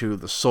gate to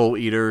the Soul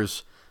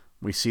Eaters.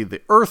 We see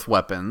the Earth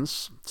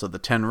weapons. So the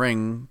Ten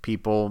Ring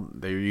people,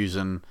 they're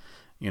using,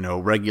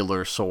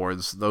 regular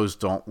swords. Those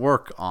don't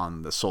work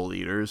on the Soul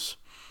Eaters.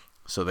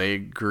 So they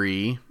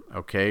agree,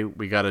 okay,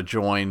 we got to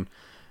join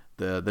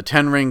the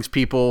Ten Rings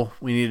people.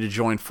 We need to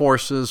join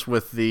forces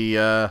with the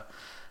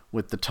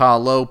Ta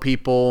Lo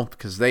people,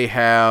 because they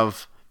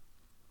have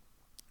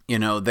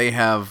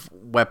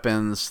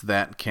weapons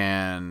that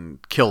can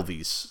kill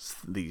these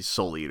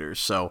Soul Eaters.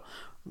 So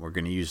we're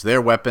going to use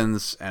their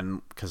weapons,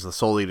 and because the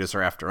Soul Eaters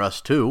are after us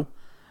too,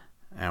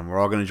 and we're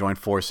all going to join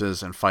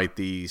forces and fight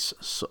these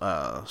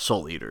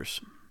Soul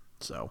Eaters.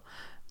 So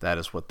that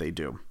is what they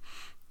do.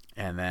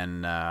 And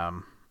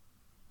then,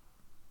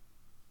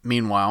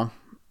 meanwhile,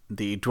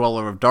 the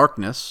Dweller of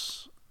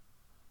Darkness,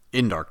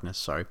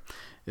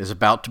 is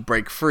about to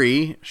break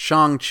free.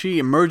 Shang-Chi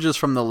emerges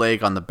from the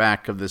lake on the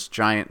back of this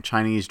giant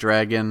Chinese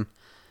dragon.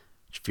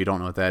 If you don't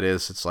know what that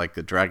is, it's like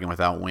a dragon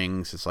without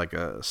wings. It's like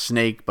a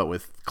snake, but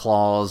with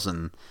claws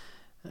and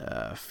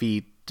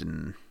feet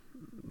and,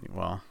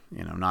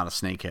 not a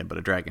snake head, but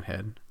a dragon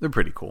head. They're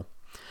pretty cool.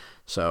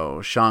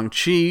 So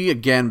Shang-Chi,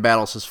 again,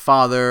 battles his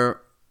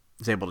father.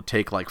 He's able to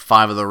take like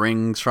 5 of the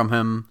rings from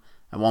him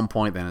at one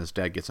point. Then his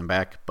dad gets him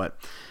back. But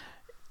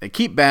they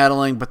keep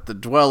battling, but the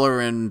Dweller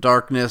in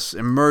Darkness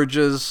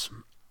emerges,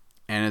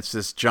 and it's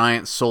this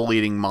giant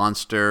soul-eating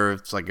monster.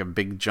 It's like a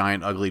big,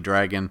 giant, ugly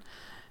dragon.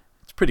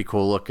 It's pretty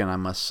cool looking, I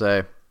must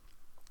say.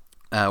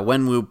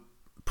 Wenwu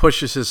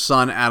pushes his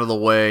son out of the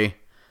way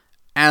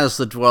as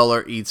the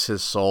Dweller eats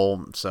his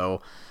soul.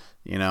 So,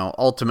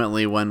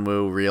 ultimately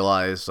Wenwu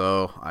realized,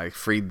 I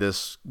freed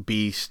this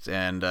beast,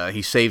 and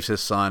he saves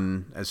his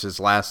son as his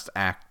last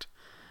act,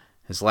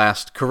 his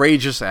last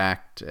courageous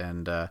act,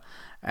 and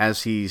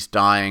as he's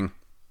dying,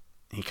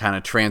 he kind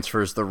of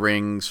transfers the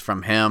rings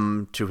from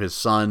him to his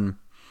son.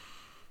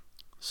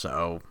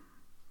 So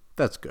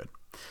that's good.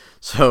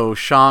 So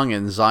Shang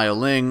and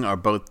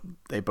Xiaoling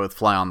both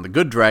fly on the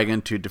good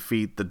dragon to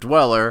defeat the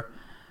Dweller,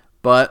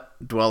 but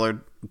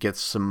Dweller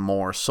gets some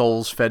more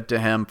souls fed to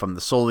him from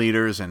the Soul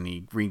Eaters, and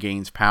he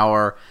regains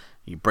power.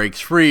 He breaks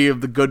free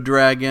of the good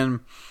dragon,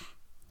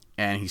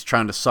 and he's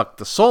trying to suck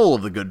the soul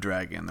of the good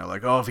dragon. They're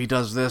like, if he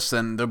does this,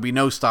 then there'll be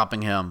no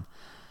stopping him.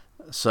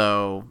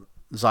 So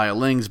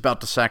Xiaoling's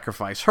about to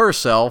sacrifice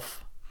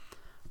herself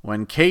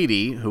when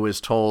Katie, who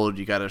is told,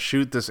 you got to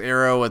shoot this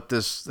arrow at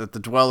the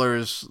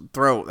Dweller's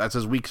throat. That's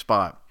his weak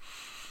spot.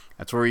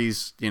 That's where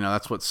he's,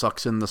 that's what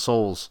sucks in the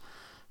souls.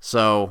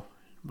 So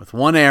with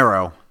one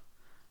arrow,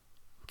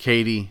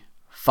 Katie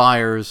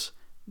fires,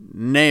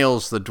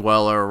 nails the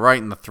Dweller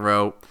right in the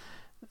throat.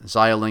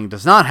 Xiaoling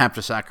does not have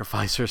to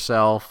sacrifice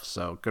herself,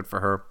 so good for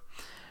her.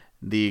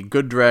 The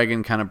good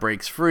dragon kind of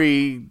breaks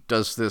free,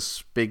 does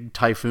this big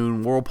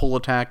typhoon whirlpool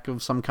attack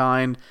of some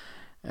kind,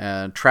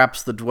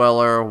 traps the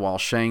Dweller while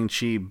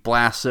Shang-Chi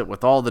blasts it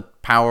with all the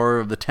power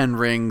of the 10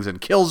 rings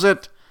and kills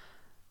it.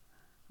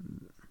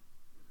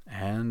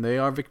 And they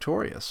are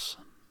victorious.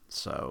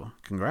 So,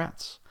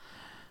 congrats.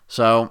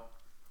 So,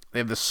 they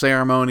have the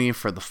ceremony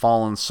for the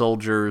fallen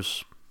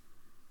soldiers.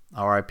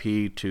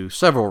 R.I.P. to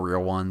several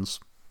real ones.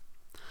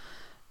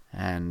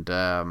 And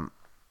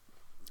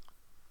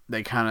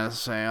they kind of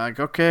say, like,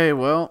 okay,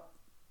 well,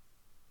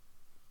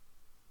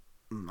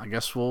 I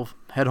guess we'll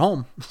head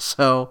home.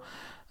 So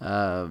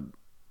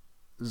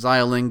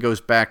Xiaoling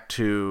goes back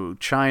to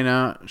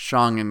China.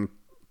 Shang and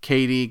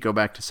Katie go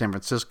back to San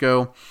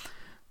Francisco.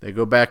 They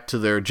go back to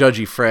their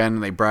judgy friend,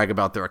 and they brag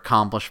about their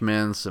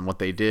accomplishments and what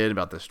they did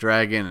about this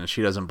dragon, and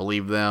she doesn't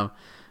believe them.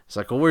 It's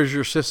like, well, where's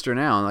your sister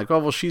now? And like,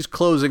 well, she's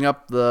closing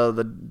up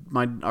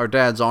our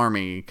dad's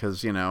army,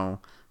 because, you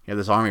have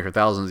this army for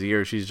thousands of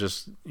years. She's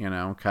just,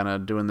 kind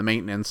of doing the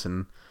maintenance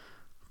and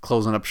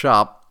closing up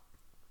shop.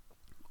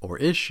 Or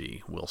is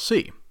she? We'll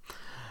see.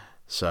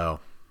 So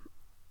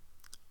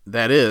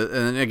that is,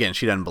 and again,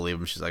 she doesn't believe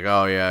him. She's like,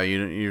 oh yeah,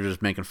 you're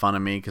just making fun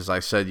of me because I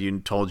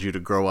told you to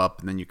grow up,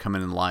 and then you come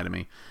in and lie to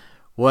me.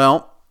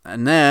 Well,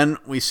 and then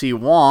we see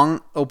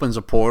Wong opens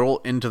a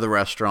portal into the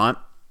restaurant,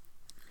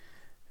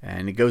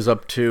 and he goes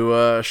up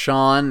to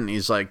Sean, and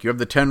he's like, you have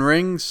the 10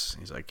 rings?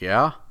 He's like,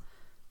 yeah.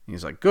 And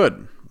he's like,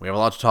 good. We have a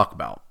lot to talk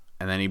about.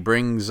 And then he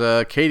brings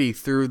Katie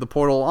through the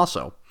portal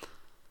also.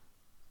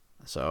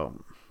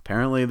 So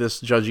apparently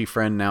this judgy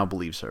friend now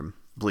believes them.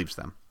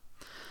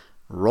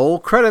 Roll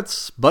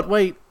credits, but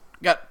wait,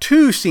 got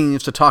 2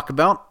 scenes to talk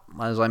about,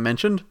 as I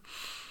mentioned.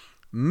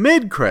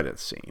 Mid-credit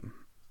scene.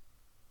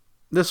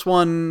 This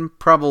one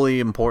probably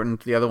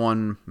important, the other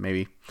one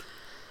maybe.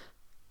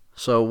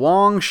 So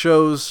Wong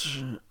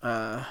shows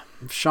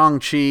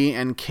Shang-Chi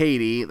and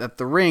Katie that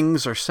the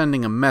rings are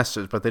sending a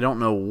message, but they don't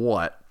know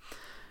what.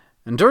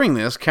 And during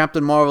this,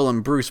 Captain Marvel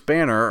and Bruce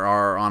Banner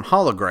are on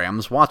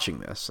holograms watching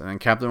this. And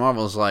Captain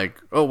Marvel's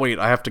like, oh wait,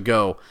 I have to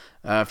go.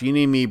 If you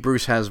need me,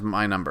 Bruce has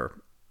my number.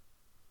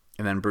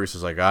 And then Bruce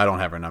is like, I don't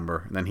have her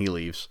number. And then he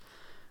leaves.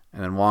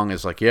 And then Wong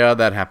is like, yeah,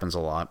 that happens a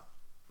lot.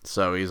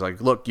 So he's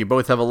like, look, you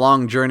both have a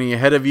long journey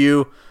ahead of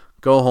you.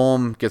 Go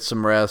home, get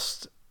some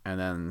rest. And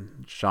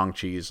then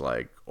Shang-Chi's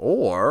like,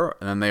 or,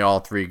 and then they all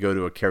three go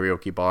to a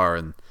karaoke bar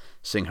and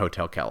sing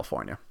Hotel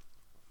California.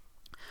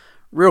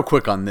 Real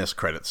quick on this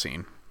credit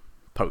scene,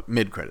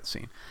 mid-credit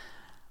scene.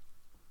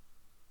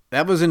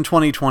 That was in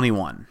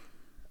 2021.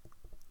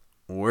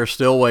 We're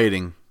still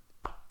waiting.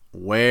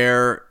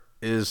 Where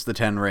is the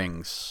 10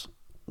 rings?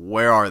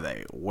 Where are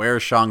they?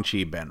 Where's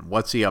Shang-Chi been?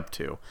 What's he up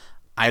to?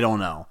 I don't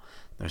know.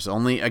 There's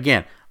only,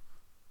 again,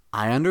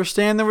 I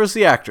understand there was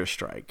the actor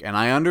strike, and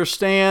I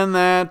understand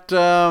that,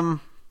 I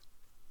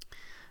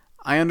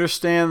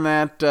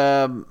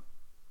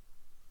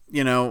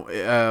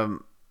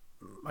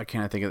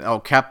can't think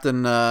of,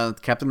 Captain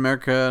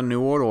America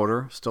New World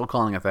Order, still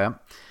calling it that,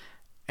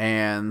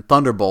 and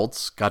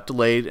Thunderbolts got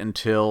delayed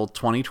until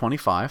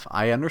 2025.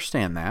 I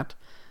understand that.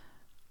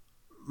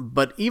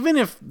 But even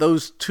if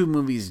those two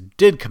movies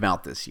did come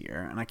out this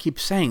year, and I keep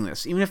saying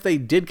this, even if they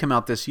did come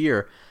out this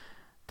year,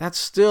 that's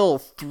still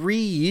 3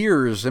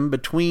 years in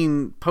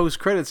between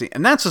post-credit scene.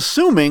 And that's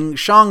assuming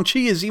Shang-Chi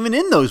is even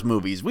in those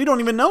movies. We don't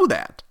even know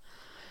that.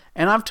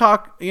 And I've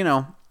talked,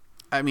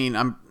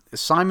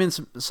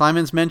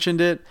 Simon's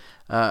mentioned it.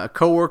 A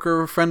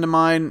coworker, a friend of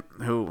mine,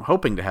 who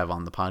hoping to have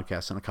on the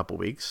podcast in a couple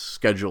weeks,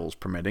 schedules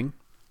permitting.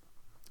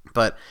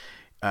 But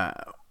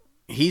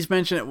he's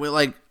mentioned it.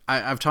 Like,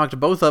 I've talked to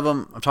both of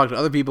them. I've talked to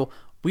other people.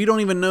 We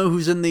don't even know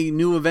who's in the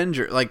new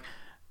Avenger. Like,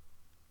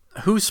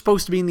 who's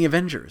supposed to be in the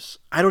Avengers?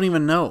 I don't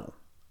even know.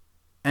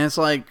 And it's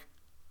like,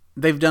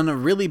 they've done a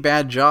really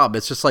bad job.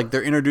 It's just like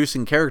they're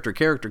introducing character.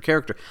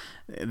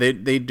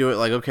 They do it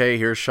like, okay,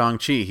 here's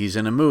Shang-Chi. He's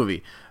in a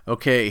movie.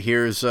 Okay,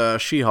 here's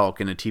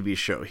She-Hulk in a TV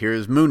show.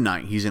 Here's Moon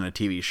Knight. He's in a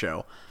TV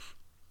show.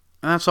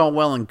 And that's all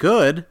well and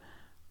good.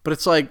 But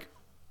it's like,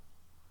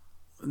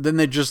 then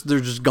they're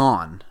just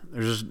gone.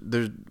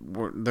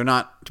 They're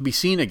not to be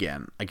seen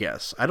again, I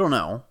guess. I don't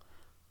know.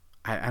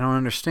 I don't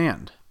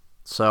understand.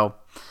 So,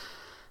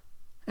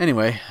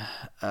 anyway,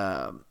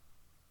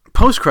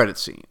 post-credit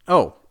scene.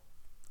 Oh,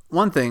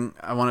 one thing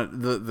I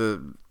wanted,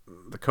 the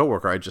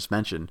coworker I just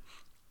mentioned,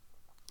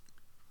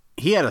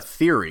 he had a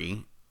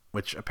theory,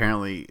 which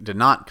apparently did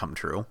not come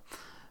true,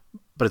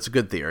 but it's a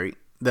good theory,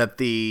 that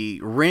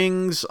the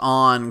rings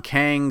on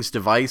Kang's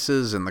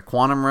devices in the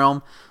quantum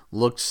realm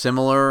looked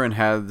similar and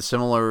had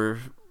similar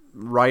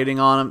writing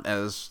on them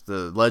as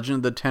the Legend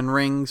of the Ten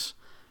Rings,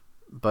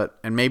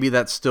 and maybe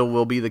that still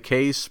will be the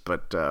case,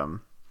 but there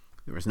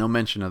was no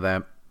mention of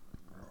that.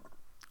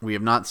 We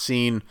have not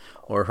seen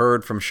or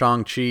heard from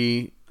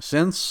Shang-Chi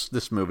since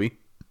this movie.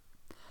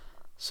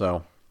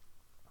 So,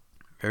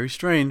 very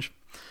strange.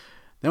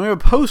 Then we have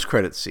a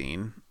post-credit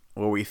scene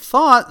where we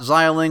thought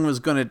Xialing was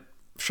going to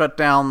shut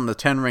down the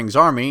Ten Rings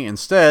army.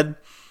 Instead,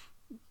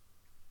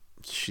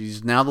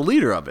 she's now the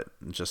leader of it.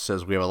 It just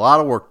says we have a lot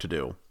of work to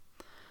do.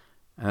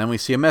 And then we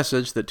see a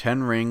message that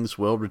 10 rings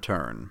will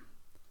return.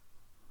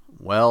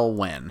 Well,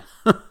 when?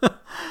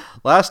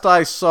 Last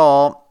I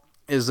saw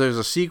is there's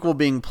a sequel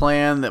being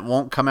planned that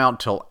won't come out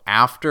till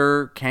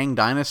after Kang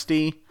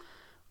Dynasty,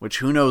 which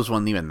who knows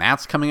when even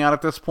that's coming out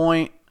at this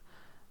point.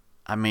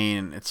 I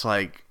mean, it's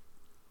like,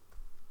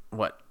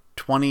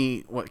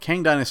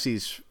 Kang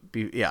Dynasty's,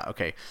 yeah,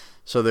 okay.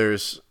 So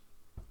there's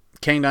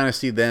Kang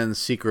Dynasty, then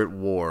Secret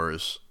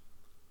Wars.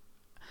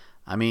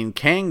 I mean,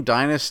 Kang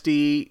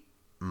Dynasty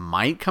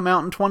might come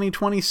out in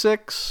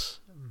 2026,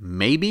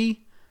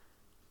 maybe.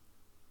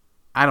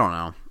 I don't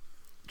know.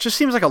 It just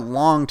seems like a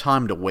long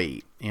time to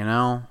wait, you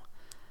know?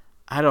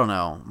 I don't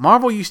know.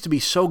 Marvel used to be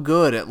so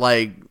good at,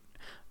 like,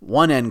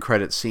 one end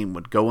credit scene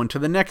would go into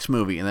the next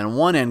movie, and then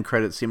one end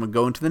credit scene would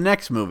go into the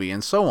next movie,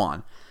 and so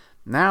on.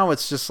 Now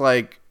it's just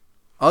like,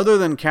 other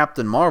than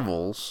The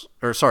Marvels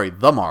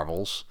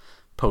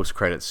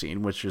post-credit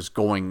scene, which is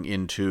going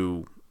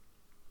into,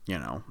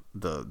 the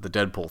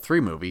Deadpool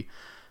 3 movie,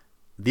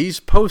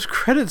 these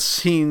post-credit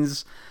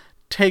scenes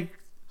take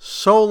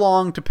so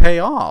long to pay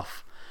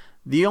off.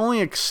 The only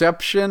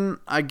exception,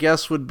 I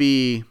guess, would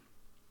be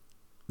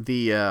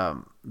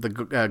the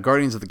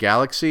Guardians of the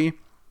Galaxy.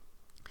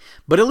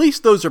 But at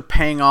least those are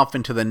paying off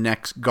into the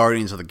next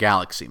Guardians of the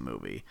Galaxy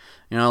movie.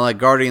 Like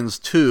Guardians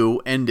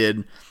 2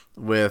 ended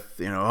with,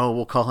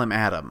 we'll call him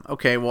Adam.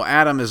 Okay, well,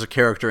 Adam is a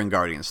character in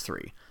Guardians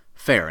 3.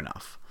 Fair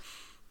enough.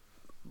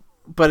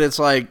 But it's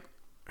like,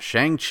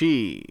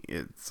 Shang-Chi,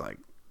 it's like,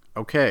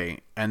 okay,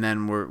 and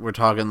then we're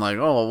talking like,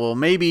 oh, well,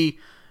 maybe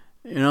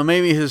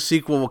his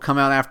sequel will come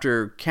out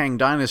after Kang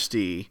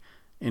Dynasty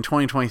in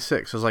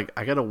 2026. I was like,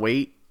 I gotta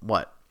wait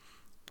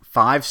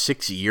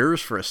 5-6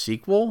 years for a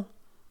sequel?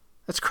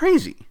 That's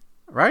crazy,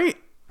 right?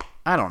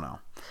 I don't know.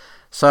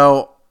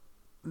 So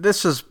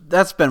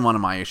that's been one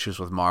of my issues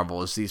with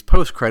Marvel, is these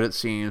post-credit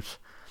scenes.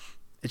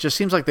 It just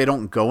seems like they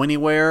don't go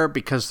anywhere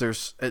because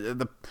there's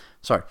the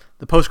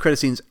post-credit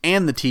scenes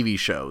and the TV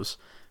shows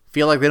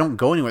feel like they don't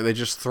go anywhere. They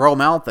just throw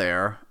them out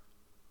there,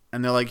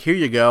 and they're like, here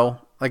you go.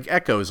 Like,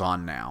 Echo's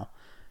on now.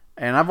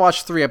 And I've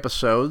watched 3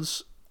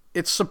 episodes.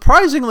 It's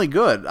surprisingly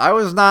good. I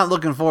was not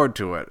looking forward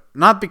to it.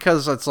 Not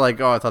because it's like,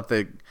 oh, I thought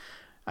I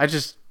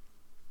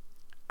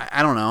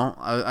don't know.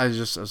 I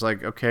was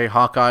like, okay,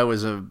 Hawkeye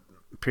was a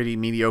pretty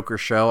mediocre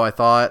show, I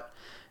thought.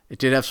 it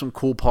did have some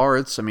cool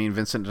parts. I mean,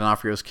 Vincent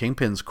D'Onofrio's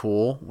Kingpin's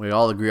cool. We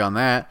all agree on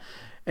that.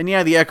 And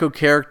yeah, the Echo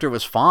character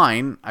was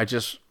fine.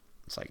 It's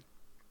like,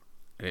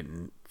 I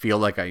didn't feel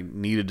like I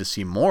needed to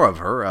see more of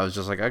her. I was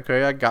just like,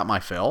 okay, I got my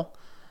fill.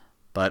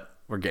 But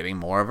we're getting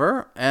more of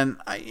her. And,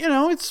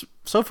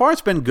 so far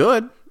it's been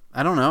good.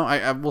 I don't know.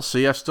 I we'll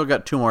see. I've still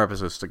got 2 more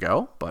episodes to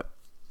go. But,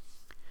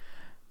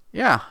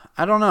 yeah,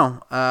 I don't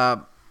know.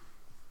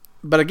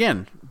 But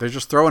again, they're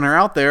just throwing her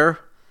out there.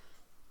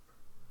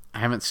 I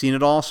haven't seen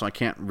it all, so I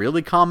can't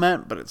really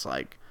comment. But it's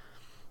like,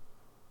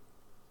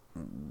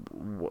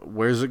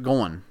 where's it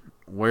going?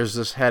 Where's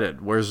this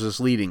headed? Where's this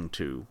leading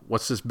to?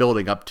 What's this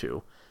building up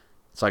to?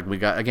 It's like we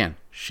got, again,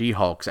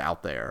 She-Hulk's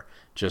out there.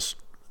 Just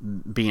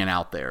being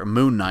out there.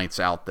 Moon Knight's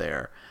out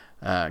there.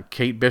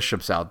 Kate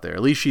Bishop's out there.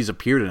 At least she's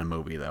appeared in a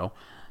movie, though.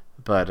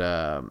 But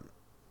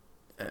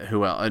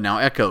who else? Now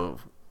Echo.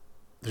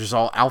 They're just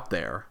all out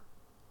there.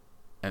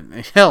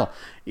 And hell,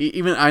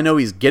 even I know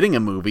he's getting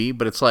a movie,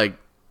 but it's like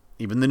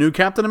even the new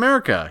Captain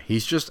America.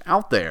 He's just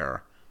out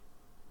there,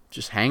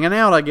 just hanging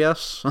out, I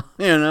guess.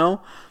 It's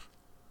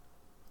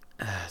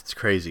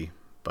crazy,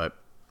 but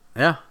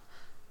yeah,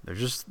 they're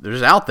just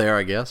out there,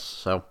 I guess.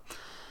 So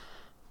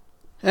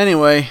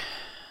anyway.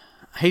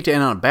 I hate to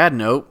end on a bad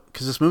note,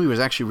 because this movie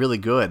was actually really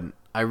good.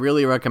 I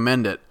really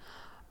recommend it.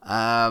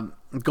 I'm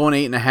going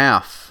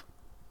 8.5.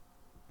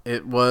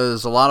 It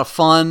was a lot of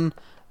fun.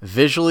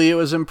 Visually, it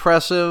was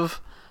impressive.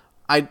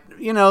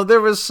 There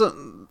was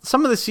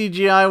some of the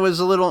CGI was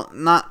a little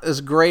not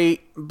as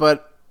great,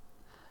 but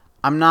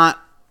I know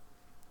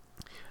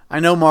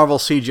Marvel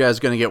CGI is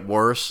going to get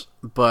worse,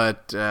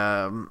 but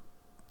I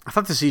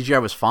thought the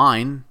CGI was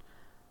fine.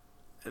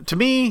 To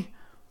me,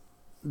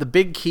 the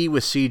big key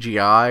with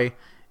CGI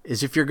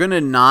is if you're going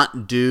to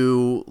not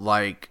do,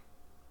 and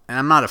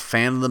I'm not a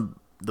fan of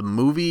the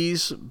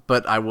movies,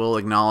 but I will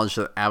acknowledge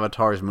that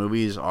Avatar's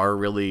movies are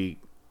really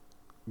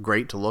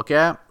great to look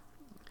at.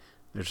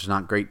 They're just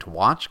not great to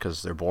watch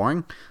because they're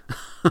boring.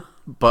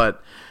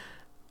 But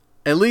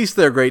at least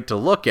they're great to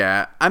look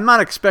at. I'm not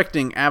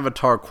expecting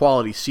Avatar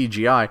quality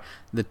CGI.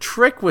 The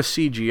trick with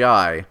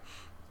CGI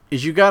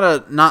is you got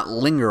to not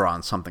linger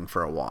on something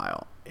for a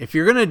while. If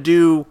you're going to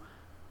do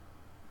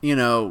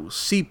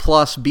C+, B-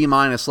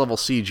 level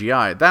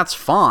CGI, that's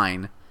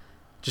fine.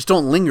 Just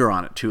don't linger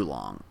on it too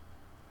long.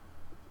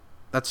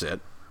 That's it.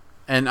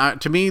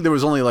 And to me, there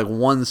was only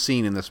one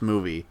scene in this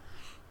movie,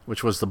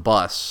 which was the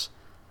bus,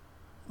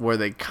 where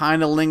they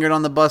kind of lingered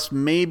on the bus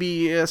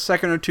maybe a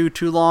second or two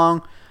too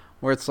long,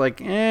 where it's like,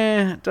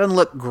 it doesn't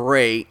look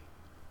great,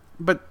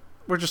 but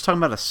we're just talking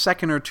about a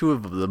second or two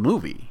of the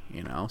movie,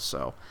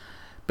 so.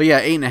 But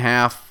yeah,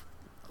 8.5.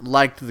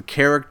 Liked the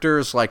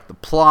characters, liked the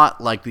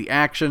plot, liked the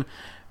action.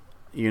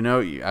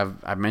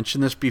 I've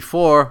mentioned this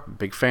before.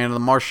 Big fan of the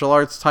martial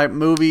arts type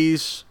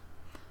movies.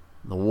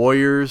 The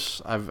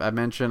Warriors, I've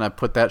mentioned. I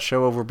put that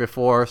show over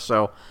before.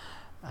 So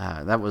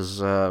that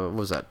was, what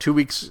was that, 2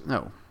 weeks?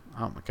 No.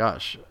 Oh my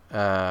gosh.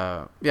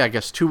 I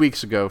guess 2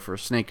 weeks ago for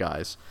Snake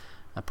Eyes,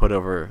 I put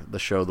over the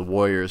show The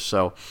Warriors.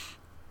 So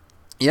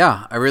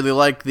yeah, I really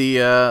like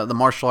the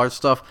martial arts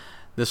stuff.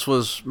 This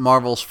was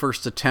Marvel's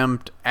first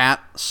attempt at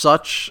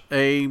such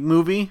a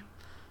movie.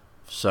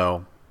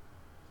 So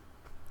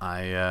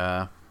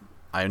I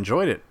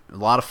enjoyed it. A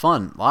lot of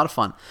fun.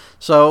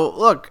 So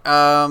look,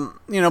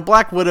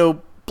 Black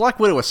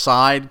Widow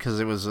aside, because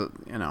it was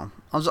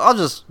I'll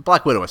just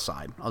Black Widow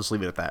aside. I'll just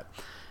leave it at that.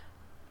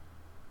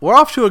 We're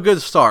off to a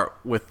good start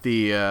with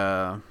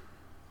the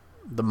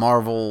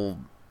Marvel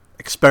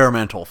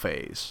experimental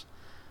phase,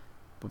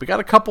 but we got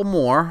a couple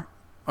more.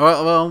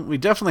 Well, we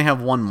definitely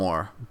have one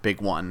more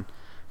big one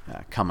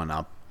coming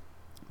up,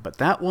 but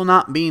that will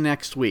not be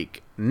next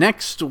week.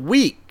 Next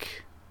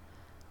week.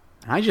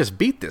 I just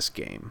beat this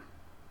game,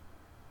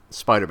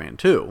 Spider-Man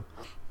 2,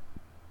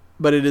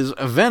 but it is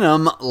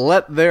Venom,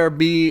 Let There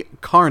Be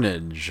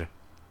Carnage.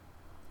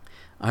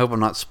 I hope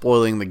I'm not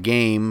spoiling the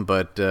game,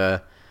 but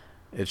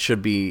it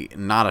should be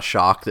not a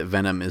shock that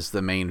Venom is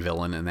the main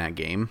villain in that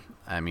game.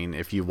 I mean,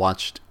 if you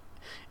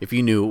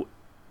knew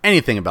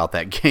anything about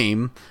that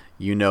game,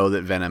 you know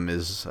that Venom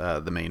is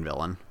the main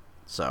villain.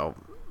 So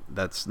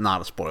that's not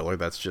a spoiler,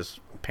 that's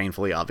just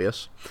painfully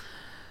obvious.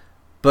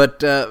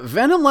 But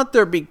Venom, Let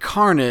There Be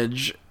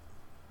Carnage.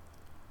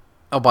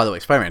 Oh, by the way,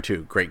 Spider-Man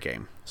 2, great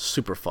game.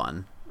 Super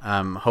fun.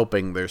 I'm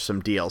hoping there's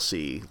some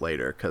DLC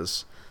later,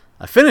 because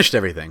I finished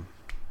everything.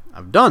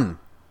 I'm done.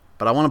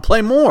 But I want to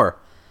play more.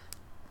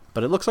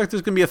 But it looks like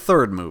there's going to be a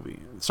third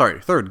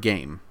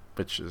game,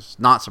 which is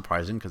not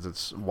surprising, because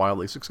it's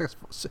wildly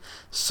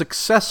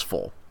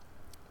successful.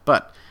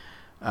 But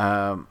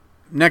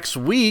next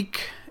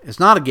week is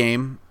not a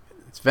game.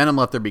 It's Venom,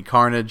 Let There Be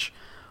Carnage.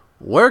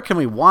 Where can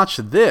we watch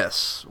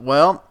this?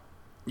 Well,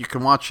 you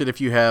can watch it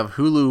if you have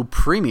Hulu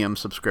Premium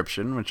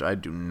subscription, which I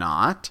do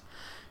not.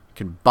 You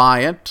can buy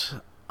it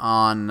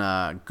on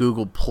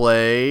Google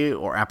Play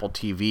or Apple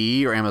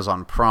TV or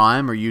Amazon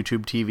Prime or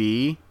YouTube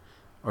TV.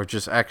 Or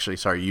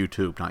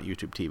YouTube, not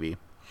YouTube TV.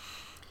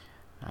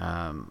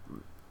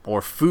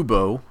 Or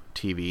Fubo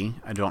TV.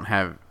 I don't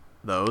have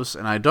those,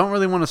 and I don't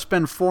really want to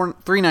spend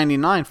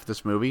 $3.99 for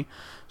this movie,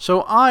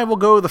 so I will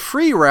go the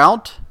free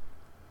route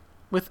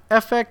with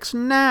FX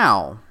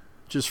Now,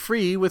 which is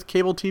free with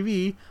cable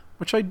TV,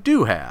 which I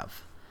do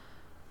have.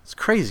 It's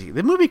crazy.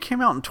 The movie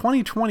came out in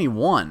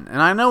 2021,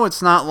 and I know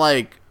it's not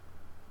like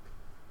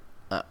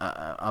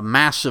a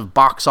massive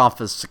box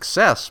office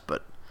success,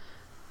 but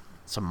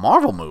it's a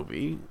Marvel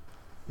movie.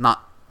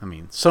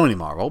 Sony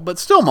Marvel, but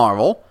still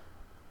Marvel.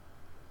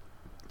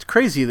 It's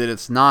crazy that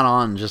it's not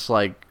on just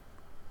like...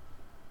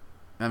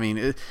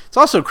 it's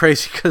also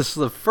crazy because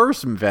the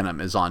first Venom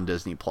is on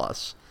Disney+,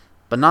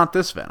 but not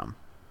this Venom.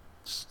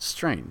 It's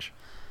strange.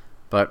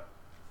 But,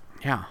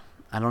 yeah,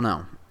 I don't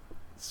know.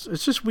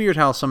 It's just weird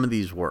how some of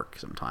these work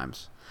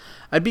sometimes.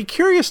 I'd be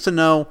curious to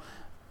know,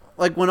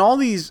 like, when all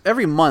these...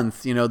 Every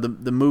month,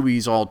 the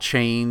movies all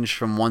change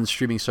from one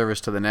streaming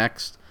service to the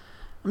next.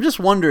 I'm just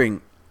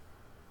wondering,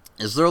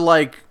 is it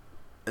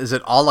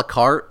a la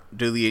carte?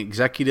 Do the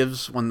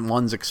executives, when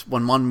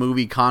one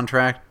movie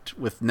contract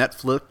with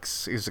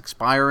Netflix is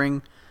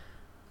expiring,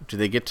 do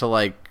they get to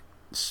like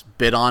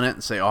bid on it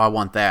and say, "Oh, I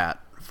want that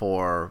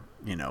for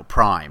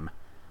Prime,"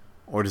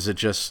 or does it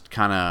just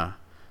kind of,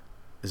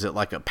 is it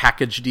like a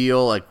package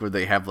deal, like where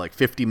they have like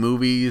 50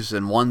 movies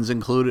and one's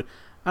included?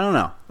 I don't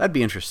know. That'd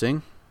be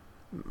interesting,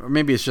 or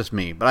maybe it's just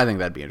me, but I think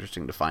that'd be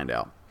interesting to find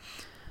out.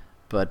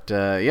 But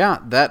yeah,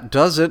 that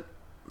does it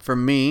for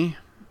me.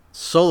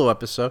 Solo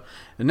episode.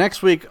 The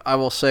next week, I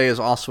will say, is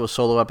also a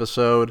solo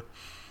episode.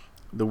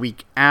 The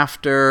week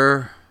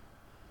after,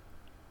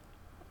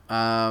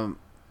 again,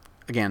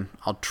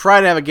 I'll try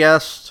to have a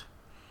guest.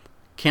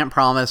 Can't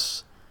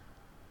promise.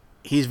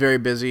 He's very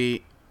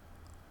busy.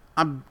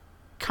 I'm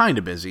kind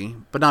of busy,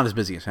 but not as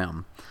busy as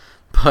him.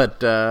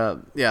 But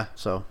yeah,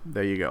 so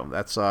there you go.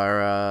 That's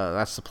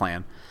the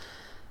plan.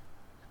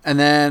 And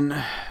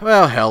then,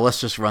 well, hell, let's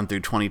just run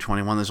through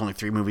 2021. There's only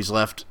 3 movies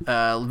left.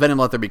 Venom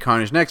Let There Be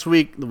Carnage next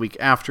week. The week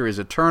after is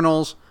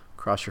Eternals.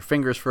 Cross your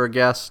fingers for a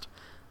guest.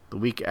 The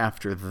week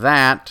after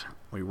that,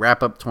 we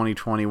wrap up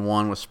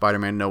 2021 with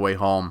Spider-Man No Way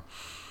Home.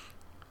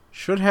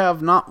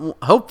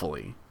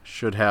 Hopefully,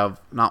 should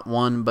have not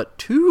 1, but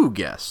 2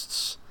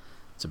 guests.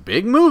 It's a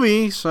big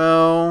movie,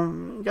 so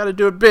you got to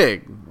do it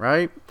big,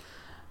 right?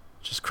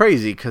 Which is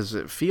crazy because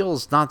it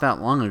feels not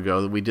that long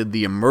ago that we did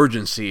the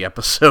emergency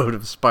episode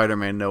of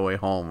Spider-Man No Way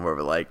Home, where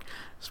we're like,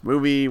 this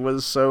movie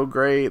was so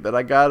great that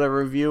I gotta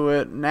review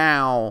it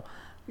now.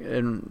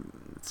 And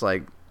it's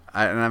like,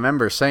 I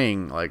remember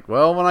saying, like,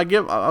 well,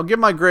 I'll give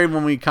my grade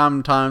when we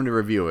come time to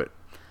review it.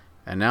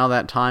 And now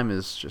that time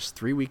is just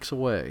 3 weeks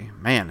away.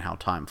 Man, how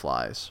time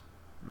flies.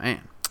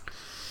 Man.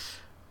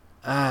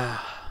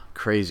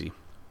 Crazy.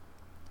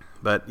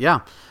 But yeah.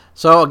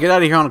 So I'll get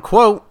out of here on a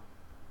quote.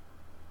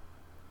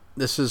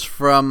 This is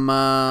from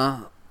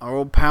our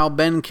old pal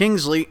Ben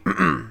Kingsley.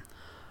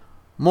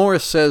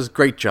 Morris says,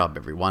 "Great job,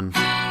 everyone."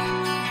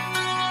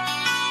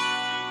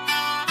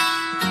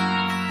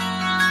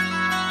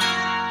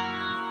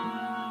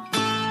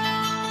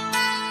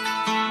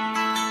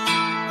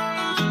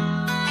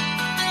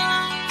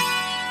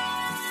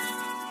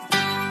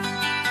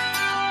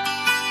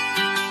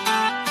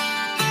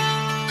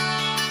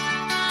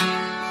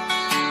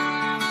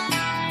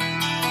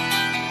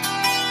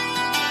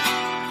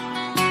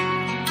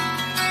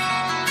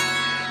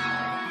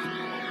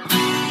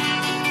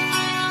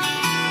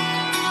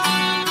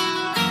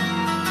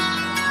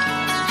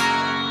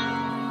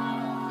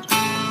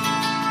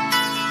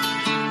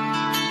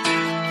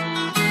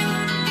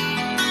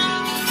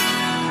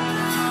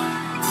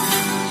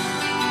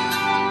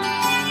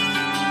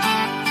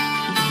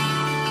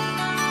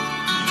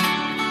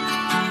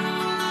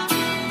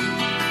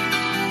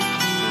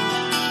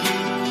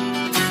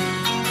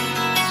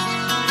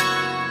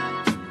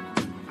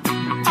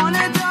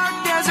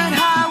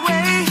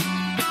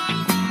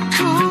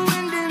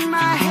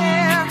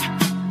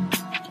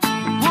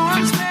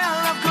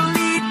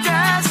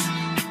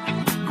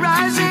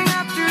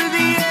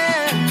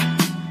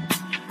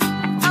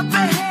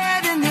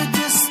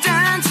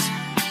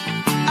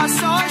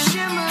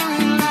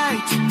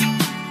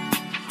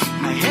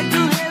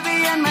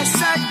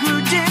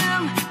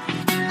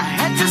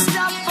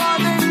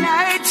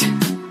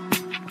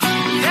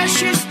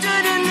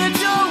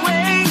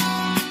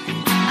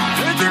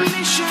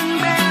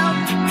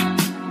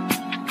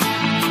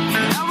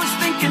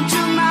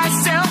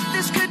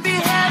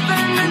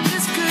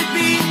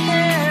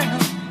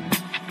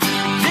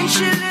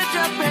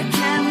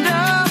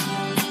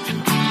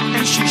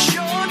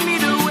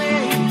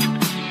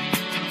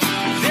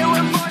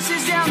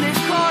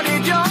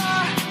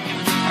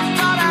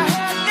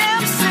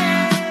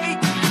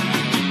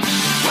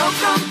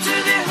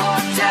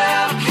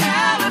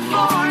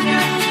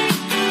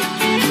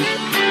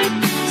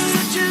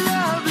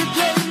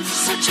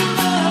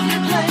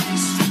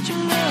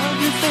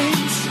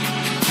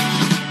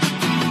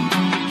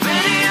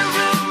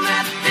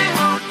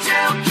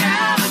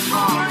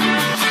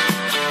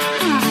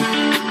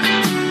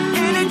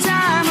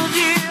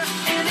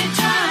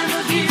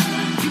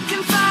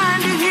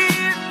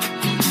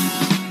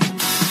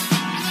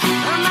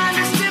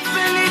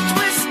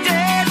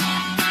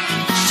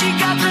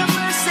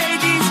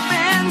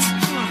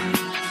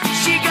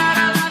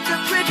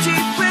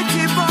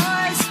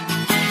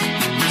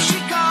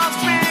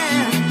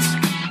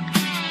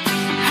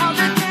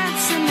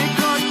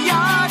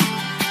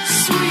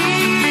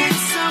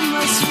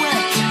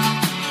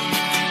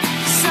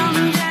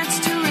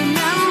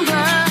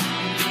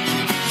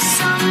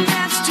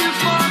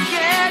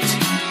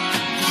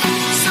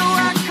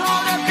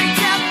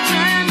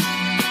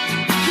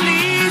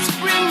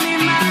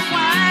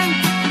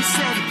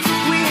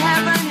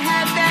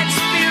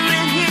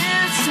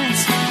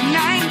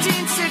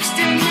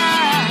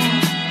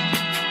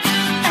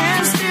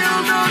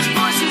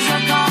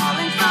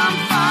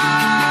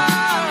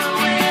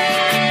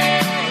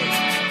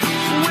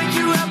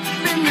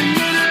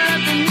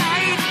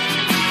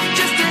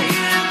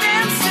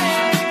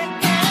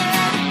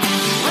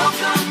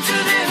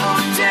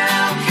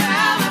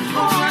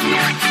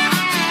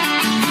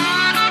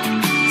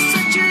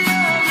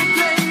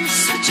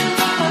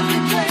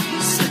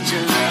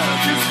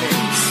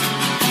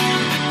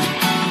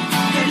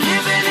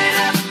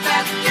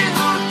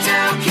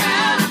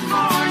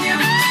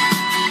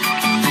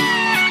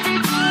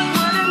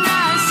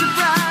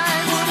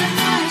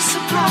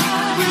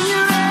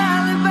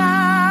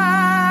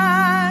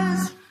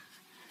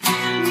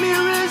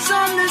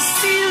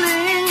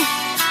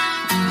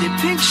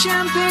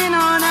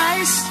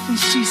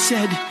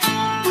 said,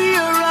 we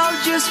are all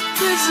just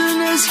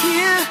prisoners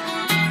here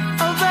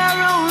of our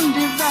own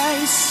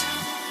device.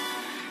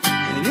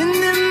 And in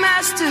the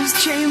master's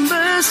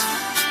chambers,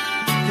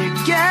 they're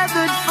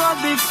gathered for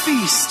the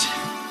feast.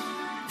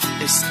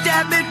 They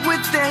stab it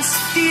with their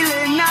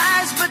steely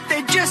knives, but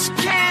they just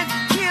can't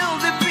kill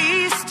the beast.